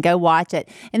listening, go watch it.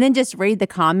 And then just read the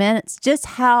comments, just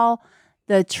how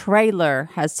the trailer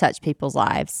has touched people's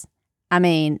lives. I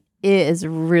mean, it is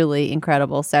really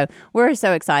incredible. So we're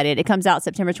so excited. It comes out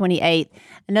September 28th.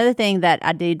 Another thing that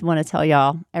I did want to tell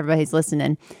y'all, everybody who's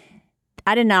listening,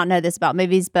 I did not know this about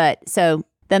movies, but so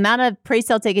the amount of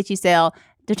pre-sale tickets you sell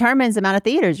determines the amount of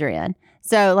theaters you're in.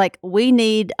 So like we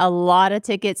need a lot of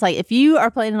tickets. Like if you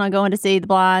are planning on going to see The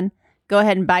Blind, go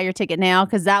ahead and buy your ticket now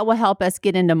because that will help us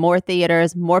get into more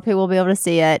theaters. More people will be able to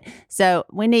see it. So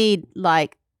we need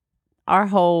like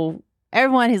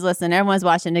everyone who's listening, everyone's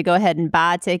watching to go ahead and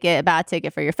buy a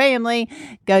ticket for your family,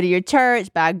 go to your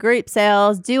church, buy group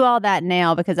sales, do all that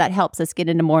now because that helps us get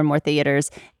into more and more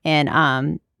theaters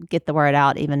and get the word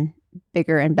out even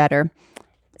bigger and better.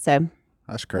 So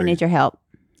that's crazy. We need your help.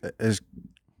 It's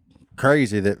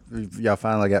crazy that y'all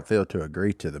finally got Phil to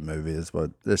agree to the movie is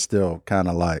what it's still kind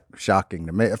of like shocking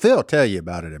to me. Phil will tell you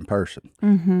about it in person.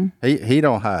 Mm-hmm. He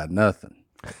don't hide nothing.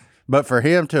 But for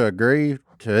him to agree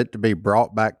to it to be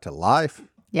brought back to life,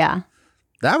 yeah,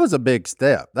 that was a big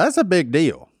step. That's a big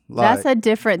deal. That's a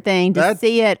different thing to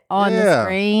see it on the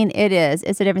screen. It is.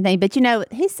 It's a different thing. But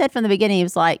he said from the beginning, he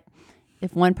was like,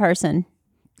 if one person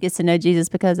gets to know Jesus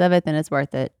because of it, then it's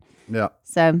worth it. Yeah.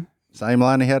 So same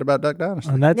line he had about Duck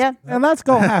Dynasty. And that's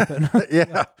gonna happen.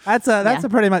 Yeah. That's a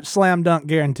pretty much slam dunk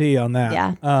guarantee on that.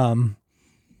 Yeah.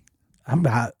 I'm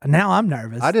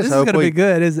nervous. I just this hope is gonna be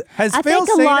good. I think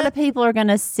a lot of people are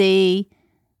gonna see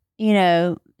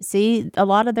a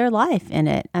lot of their life in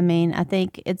it. I mean, I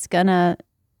think it's gonna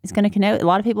connect. A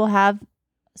lot of people have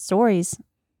stories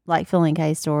like Phil and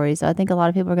Kay's stories. So I think a lot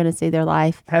of people are gonna see their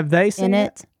life. Have they seen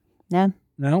it?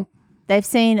 No. They've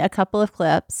seen a couple of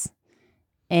clips,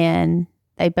 and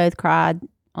they both cried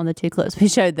on the 2 clips we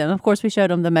showed them. Of course, we showed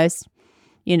them the most,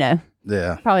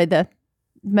 probably the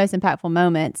most impactful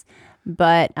moments.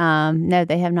 But no,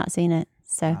 they have not seen it.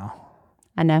 So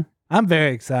I know. I'm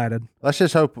very excited. Let's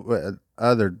just hope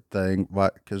other thing,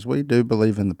 because we do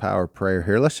believe in the power of prayer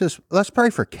here. Let's pray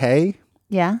for Kay.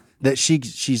 Yeah. That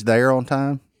she's there on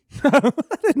time. I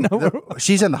didn't know.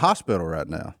 She's in the hospital right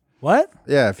now. What?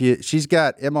 Yeah, she's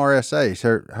got MRSA.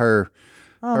 Her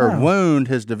wound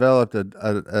has developed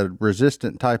a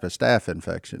resistant type of staph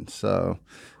infection. So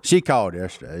she called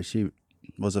yesterday. She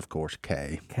was, of course,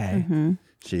 Kay. Kay. Mm-hmm.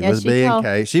 She was being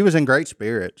Kay. She was in great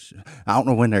spirits. I don't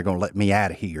know when they're going to let me out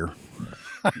of here.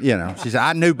 She said,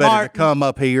 I knew better to come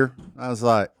up here. I was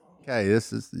like, Kay,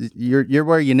 you're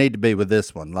where you need to be with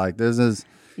this one. Like, this is...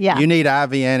 Yeah. You need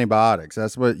IV antibiotics.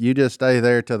 That's what you just stay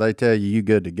there till they tell you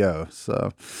good to go.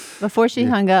 So before she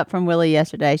hung up from Willie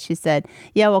yesterday, she said,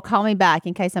 "Yeah, well, call me back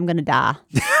in case I'm going to die."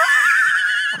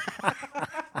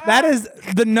 That is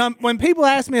when people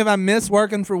ask me if I miss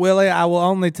working for Willie, I will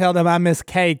only tell them I miss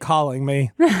Kay calling me.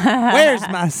 Where's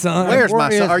my son? Where's my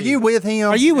son? Are you with him?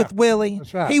 Are you with Willie?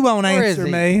 That's right. He won't answer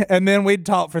he? me. And then we'd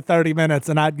talk for 30 minutes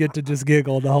and I'd get to just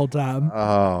giggle the whole time.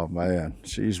 Oh man,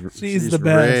 she's the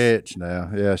best. Rich now.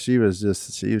 Yeah, she was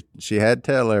just she had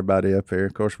to tell everybody up here.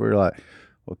 Of course, we were like,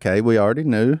 okay, we already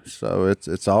knew, so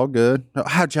it's all good.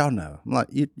 How'd y'all know? I'm like,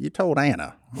 you told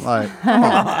Anna. I'm like, come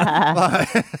on.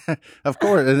 Like, of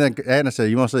course. And then Anna said,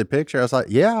 you want to see a picture? I was like,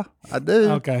 yeah, I do.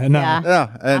 Okay, no.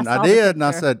 Yeah, and I did, and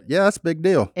I said, yeah, that's a big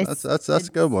deal. That's a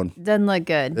good one. Doesn't look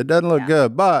good. It doesn't look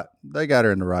good, but they got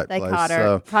her in the right place. They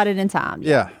caught it in time.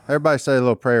 Yeah, everybody say a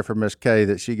little prayer for Miss Kay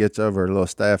that she gets over a little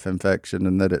staph infection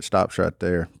and that it stops right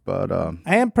there. But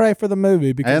and pray for the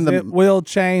movie because it will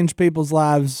change people's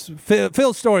lives.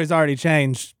 Phil's story's already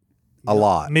changed a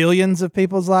lot, millions of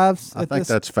people's lives. I think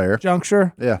that's fair.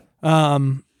 Juncture. Yeah.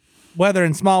 Whether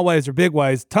in small ways or big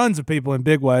ways, tons of people in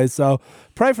big ways. So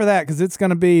pray for that because it's going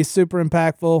to be super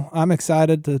impactful. I'm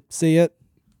excited to see it.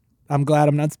 I'm glad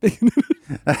I'm not speaking,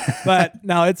 but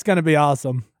no, it's going to be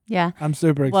awesome. Yeah, I'm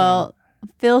super excited. Well,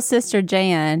 Phil's sister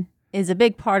Jan is a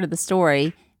big part of the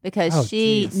story because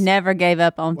she never gave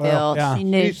up on Phil. Yeah. She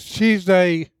knew she's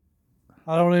I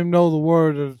don't even know the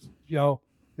word of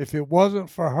if it wasn't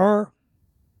for her,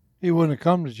 he wouldn't have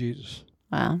come to Jesus.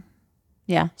 Wow.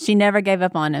 Yeah, she never gave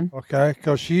up on him. Okay,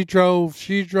 because she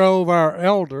drove our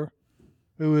elder,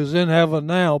 who is in heaven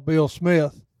now, Bill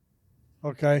Smith.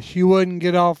 Okay, she wouldn't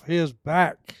get off his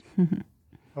back.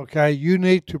 Okay, you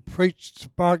need to preach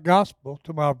the gospel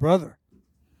to my brother,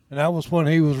 and that was when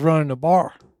he was running the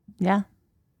bar. Yeah.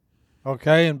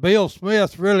 Okay, and Bill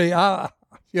Smith really, I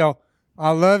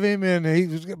love him,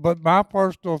 and but my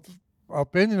personal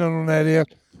opinion on that is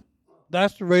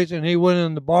that's the reason he went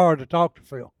in the bar to talk to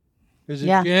Phil. Is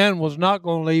that Jan was not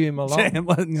going to leave him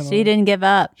alone. She didn't give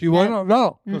up. She wasn't.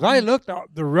 No, because I looked at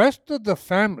the rest of the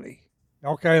family.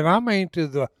 Okay, and I mean to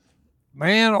the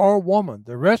man or woman,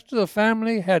 the rest of the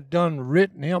family had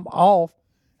written him off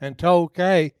and told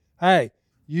Kay, hey,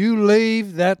 you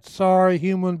leave that sorry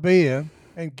human being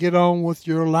and get on with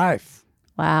your life.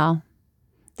 Wow.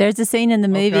 There's a scene in the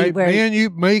movie where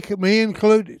me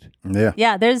included. Yeah.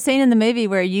 Yeah, there's a scene in the movie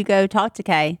where you go talk to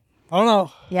Kay. Oh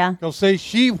no. Yeah. Because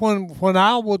see, when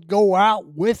I would go out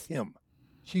with him,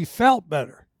 she felt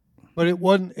better, but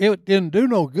it didn't do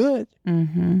no good.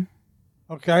 Mm-hmm.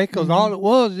 Okay, because all it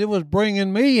was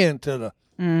bringing me into the,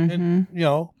 and,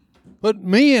 put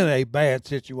me in a bad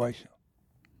situation.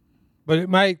 But it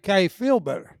made Kay feel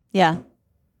better. Yeah.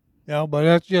 But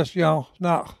that's just,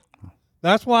 not.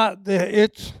 That's why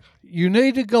you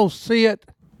need to go see it,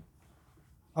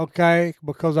 okay?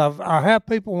 Because I have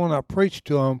people when I preach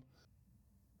to them,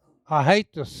 I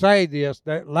hate to say this,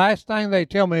 that last thing they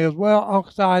tell me is, well,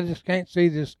 Uncle Si, I just can't see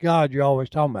this God you're always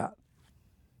talking about.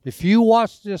 If you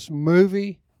watch this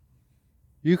movie,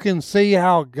 you can see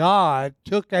how God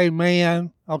took a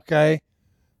man, okay,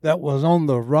 that was on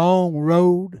the wrong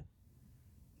road,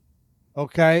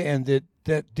 okay, and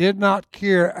that did not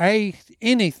care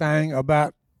anything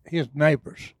about his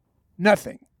neighbors.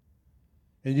 Nothing.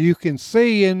 And you can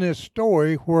see in this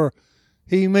story where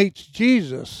he meets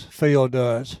Jesus, Phil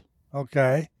does,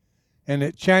 okay, and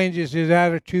it changes his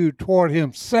attitude toward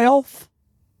himself,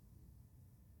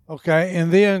 okay,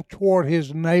 and then toward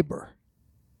his neighbor.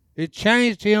 It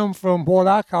changed him from what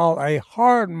I call a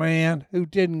hard man who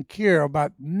didn't care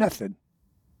about nothing,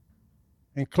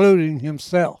 including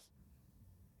himself.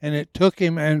 And it took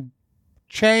him and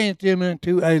changed him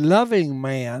into a loving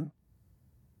man,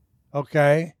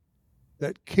 okay,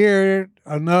 that cared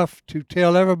enough to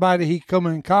tell everybody he come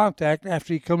in contact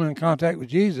after he come in contact with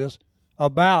Jesus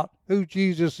about who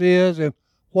Jesus is and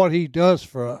what he does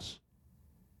for us.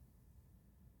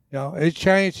 It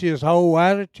changed his whole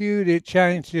attitude. It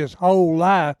changed his whole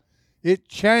life. It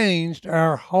changed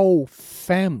our whole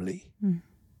family.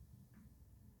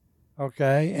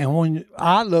 Okay? And when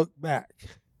I look back,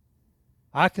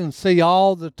 I can see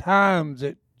all the times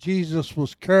that Jesus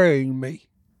was carrying me.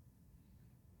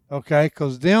 Okay?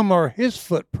 Because them are his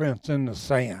footprints in the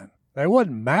sand. They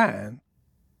wasn't mine.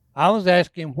 I was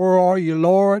asking, where are you,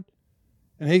 Lord?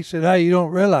 And he said, hey, you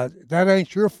don't realize it. That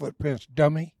ain't your footprints,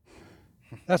 dummy.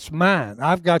 That's mine.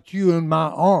 I've got you in my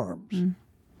arms.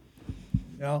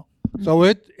 So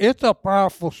it's a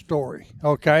powerful story,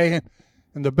 okay?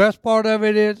 And the best part of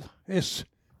it is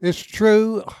it's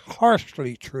true,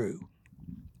 harshly true.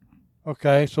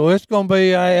 Okay, so it's going to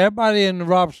be, everybody in the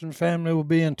Robertson family will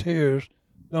be in tears,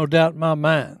 no doubt in my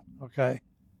mind, okay?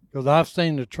 Because I've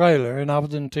seen the trailer and I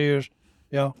was in tears,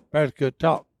 Patty could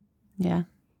talk. Yeah.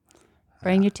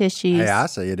 Bring your tissues. Hey, I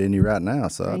see it in you right now.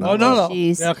 So no.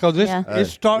 Yeah, because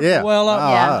it's starting to well up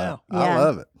now. I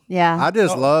love it. Yeah. I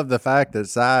just love the fact that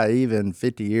Si, even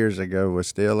 50 years ago, was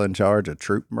still in charge of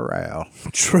troop morale.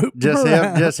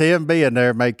 Just him being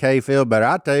there made Kay feel better.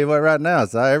 I tell you what, right now,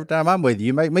 Si, every time I'm with you,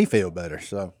 you make me feel better.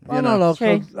 So No,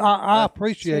 I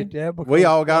appreciate that. Because we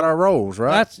all got our roles,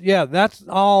 right? That's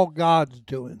all God's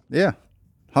doing. Yeah,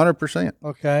 100%.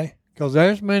 Okay. Because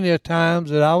there's many a times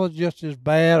that I was just as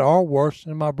bad or worse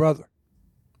than my brother.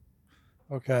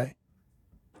 Okay.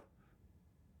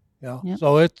 Yep.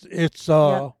 So it's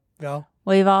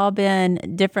We've all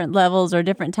been different levels or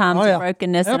different times of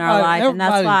brokenness in our life, and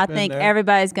that's why I think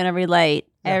everybody's going to relate.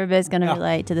 Yeah. Everybody's going to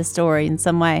relate to the story in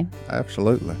some way.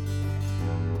 Absolutely.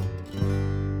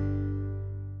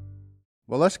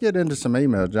 Well, let's get into some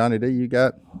emails. Johnny D, you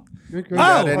got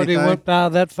anything? He went by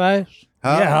that fast?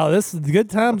 Huh? Yeah, this is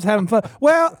good times having fun.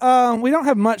 Well, we don't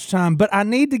have much time, but I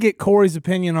need to get Korie's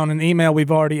opinion on an email we've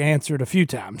already answered a few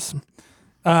times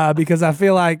because I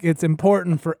feel like it's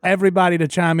important for everybody to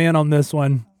chime in on this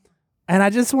one. And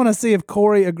I just want to see if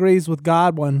Korie agrees with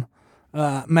Godwin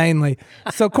mainly.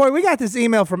 So, Korie, we got this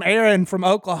email from Aaron from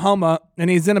Oklahoma, and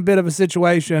he's in a bit of a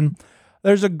situation.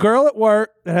 There's a girl at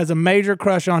work that has a major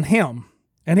crush on him,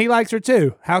 and he likes her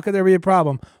too. How could there be a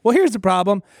problem? Well, here's the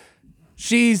problem.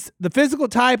 She's the physical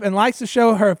type and likes to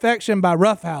show her affection by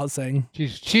roughhousing.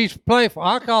 She's playful.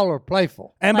 I call her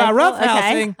playful. And playful? by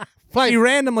roughhousing, she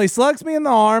randomly slugs me in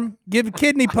the arm, give a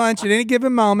kidney punch at any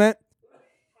given moment.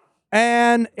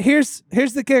 And here's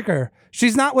the kicker.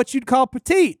 She's not what you'd call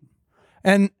petite.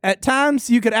 And at times,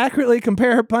 you could accurately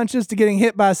compare her punches to getting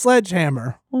hit by a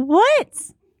sledgehammer. What?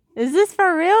 Is this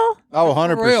for real? Oh,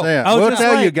 100%. Oh, we'll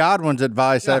tell you Godwin's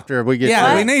advice after we get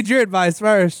Yeah, to we need your advice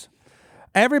first.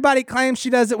 Everybody claims she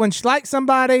does it when she likes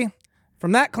somebody.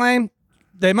 From that claim,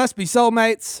 they must be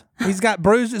soulmates. He's got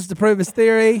bruises to prove his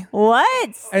theory.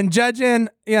 What? And judging,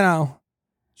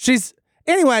 she's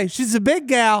a big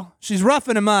gal. She's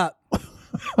roughing him up.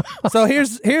 So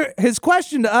his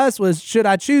question to us was, should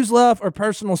I choose love or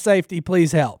personal safety?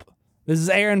 Please help. This is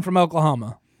Aaron from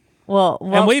Oklahoma. Well,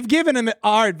 and we've given him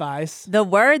our advice. The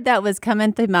word that was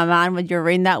coming through my mind when you were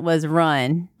reading that was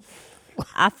run.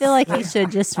 I feel like he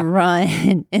should just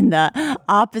run in the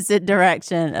opposite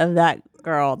direction of that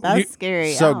girl. That's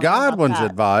scary. So Godwin's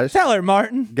advice. Tell her,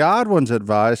 Martin. Godwin's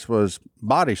advice was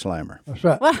body slammer. That's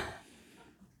right.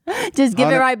 Just give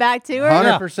it right back to her.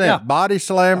 100%. Yeah. Body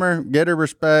slammer, get her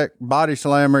respect. Body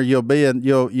slammer,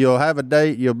 you'll have a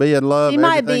date. You'll be in love. She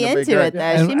might be everything will into it,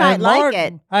 great. though. She might like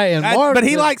Martin, it. Hey, and But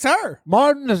he likes her.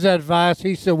 Martin's advice,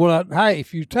 he said, well, hey,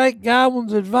 if you take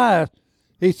Godwin's advice,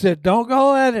 he said, don't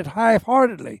go at it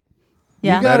half-heartedly.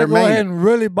 Yeah. You got to Better go mean ahead it. and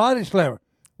really body slam her.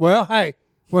 Well, hey,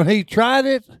 when he tried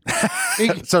it,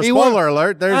 So he spoiler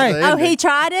alert, there's Hey. the Oh, ending. he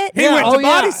tried it? He went to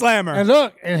body slammer. And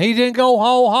look, and he didn't go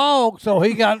whole hog, so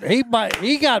he got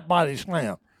body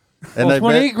slammed. And they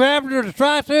When bet- he grabbed her to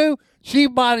try to, she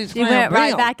body She slammed went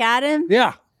right him. back at him?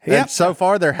 Yeah. And so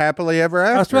far, they're happily ever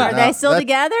after. That's right. Are they still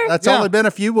together? That's Yeah. only been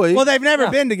a few weeks. Well, they've never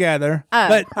been together.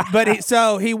 Oh. But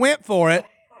he went for it.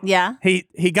 Yeah.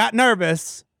 He got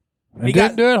nervous. He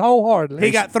didn't do it wholeheartedly.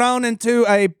 He got thrown into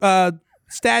a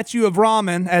statue of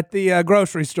ramen at the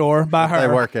grocery store by her.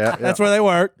 They work out. That's where they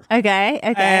work. Okay.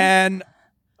 And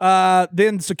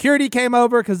then security came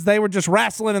over because they were just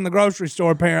wrestling in the grocery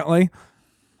store, apparently.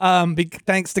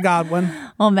 Thanks to Godwin.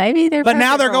 Well, maybe they're But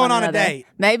now perfect they're for going one on a another. date.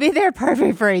 Maybe they're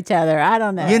perfect for each other. I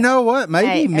don't know. You know what? Maybe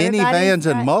Hey, minivans everybody's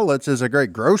and got- mullets is a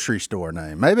great grocery store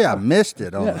name. Maybe I missed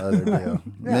it on the other deal.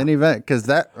 Minivan, because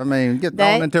get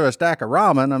thrown into a stack of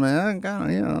ramen. I mean,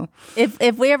 kind of,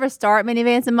 If we ever start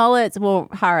minivans and mullets, we'll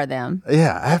hire them.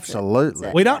 Yeah, absolutely.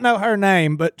 We don't know her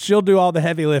name, but she'll do all the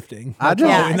heavy lifting. I just,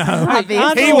 Yeah, it's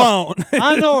obvious. He won't.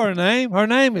 I know her name. Her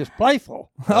name is Playful.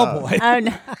 Oh, boy. Oh,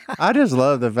 no. I just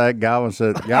love the fact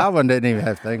Godwin didn't even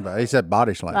have to think about it. He said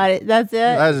body slam. That's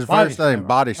it. That's his Body first thing, slam.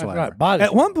 body That's slam. right. Body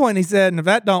At one point, he said, and if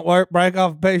that don't work, break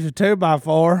off a piece of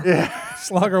 2x4. Yeah.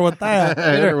 Slug her with that.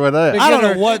 Hit her with that. I don't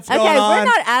know what's Okay, going on. we're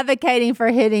not advocating for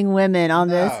hitting women on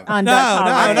this. On No, Duck Call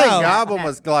no, I Radio. think no. Godwin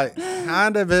was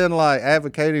kind of in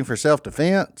advocating for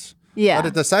self-defense. Yeah. But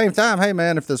at the same time, hey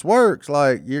man, if this works,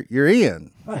 you're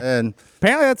in. And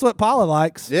Apparently, that's what Paula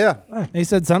likes. yeah, He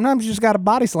said sometimes you just got to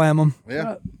body slam them.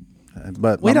 yeah.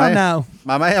 But We my don't man- know.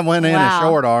 My man went in and Wow.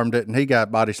 short armed it, and he got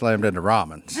body slammed into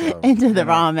ramen. So. Into the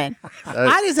ramen.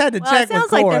 I just had to Well, check it sounds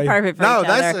with like Korie. they're perfect for No, each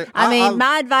that's other. it. I mean, I-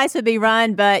 my advice would be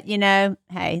run, but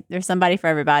hey, there's somebody for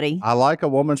everybody. I like a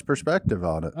woman's perspective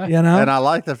on it. You know? And I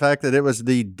like the fact that it was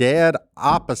the dead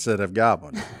opposite of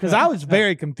Godwin. Because I was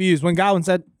very confused when Godwin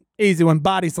said easy when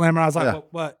body slammer. I was like, Yeah.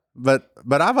 what?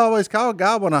 But I've always called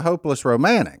Godwin a hopeless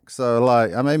romantic. So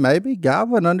maybe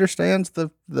Godwin understands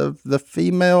the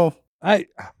female Hey,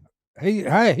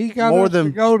 he got More us than-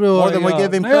 to go to more a, than we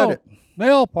give him nail, credit.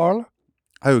 nail parlor.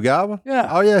 Who, Godwin? Yeah.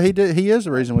 Oh yeah, he did. He is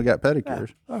the reason we got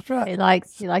pedicures. That's right. He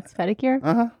likes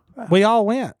pedicure. We all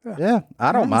went. Yeah,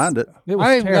 I don't mind it. It was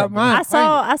I even got terrible. mine.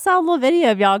 I saw a little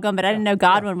video of y'all going, but I didn't know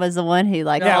Godwin was the one who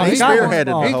Yeah, Yeah, he he spearheaded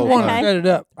the He's the whole one thing. that set it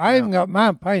up. I even got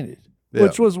mine painted. Yeah.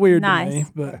 Which was weird Nice. to me.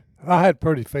 But I had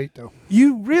pretty feet though.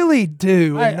 you really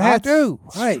do. Hey, and I that's do.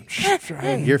 Hey,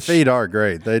 strange. Your feet are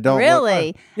great. They don't look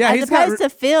Really? Yeah, As he's got opposed to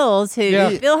Phil's, who Yeah.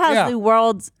 Phil has Yeah. the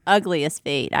world's ugliest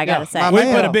feet. I gotta say. My We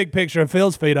man. put a big picture of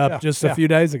Phil's feet up just a few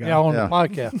days ago. yeah, on Yeah. the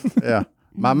podcast. Yeah,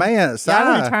 my man Y'all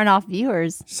gonna Si turn off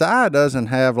viewers? doesn't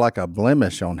have a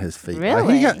blemish on his feet.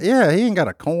 Really? He ain't got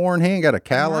a corn. He ain't got a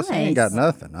callus. He ain't got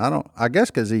Nice. nothing. I guess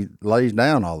because he lays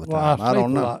down all the Well, time. I don't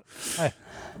sleep a know. lot. Hey,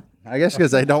 I guess because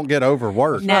they don't get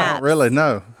overworked. I Naps. don't really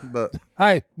know, but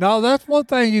hey, no, that's one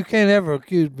thing you can't ever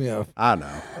accuse me of. I know.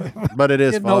 But it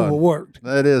is Getting fun. overworked.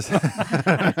 It is.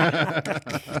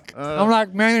 I'm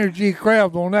like Maynard G.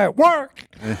 Krabs on that. Work.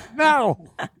 No.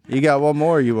 You got one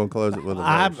more? Or you want to close it with a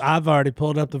verse? I've already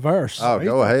pulled up the verse. Oh,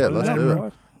 go ahead. Let's do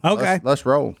it. Okay. Let's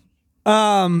roll.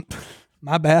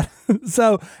 My bad.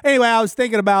 So anyway, I was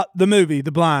thinking about the movie,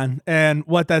 The Blind, and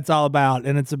what that's all about.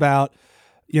 And it's about,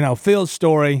 Phil's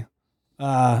story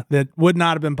that would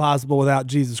not have been possible without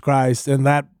Jesus Christ. And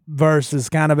that verse is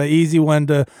kind of an easy one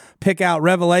to pick out.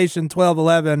 Revelation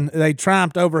 12:11. They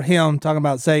triumphed over him, talking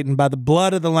about Satan, by the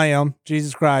blood of the Lamb,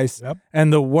 Jesus Christ,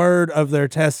 and the word of their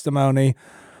testimony.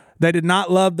 They did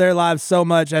not love their lives so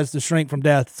much as to shrink from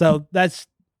death. So that's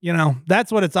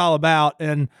what it's all about.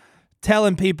 And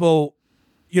telling people,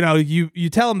 you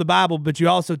tell them the Bible, but you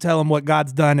also tell them what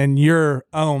God's done in your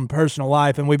own personal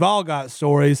life. And we've all got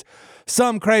stories,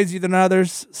 some crazier than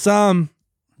others, some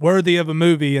worthy of a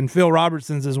movie. And Phil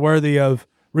Robertson's is worthy of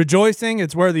rejoicing.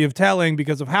 It's worthy of telling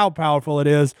because of how powerful it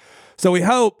is. So we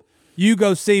hope you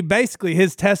go see basically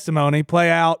his testimony play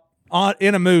out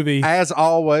in a movie. As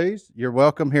always, you're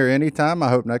welcome here anytime. I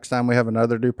hope next time we have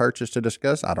another new purchase to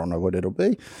discuss. I don't know what it'll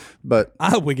be, but I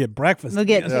hope we get breakfast. We'll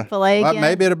get Chick-fil-A well, again.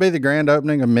 maybe it'll be the grand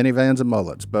opening of minivans and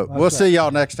mullets. But we'll see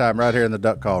y'all next time right here in the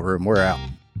Duck Call Room. We're out.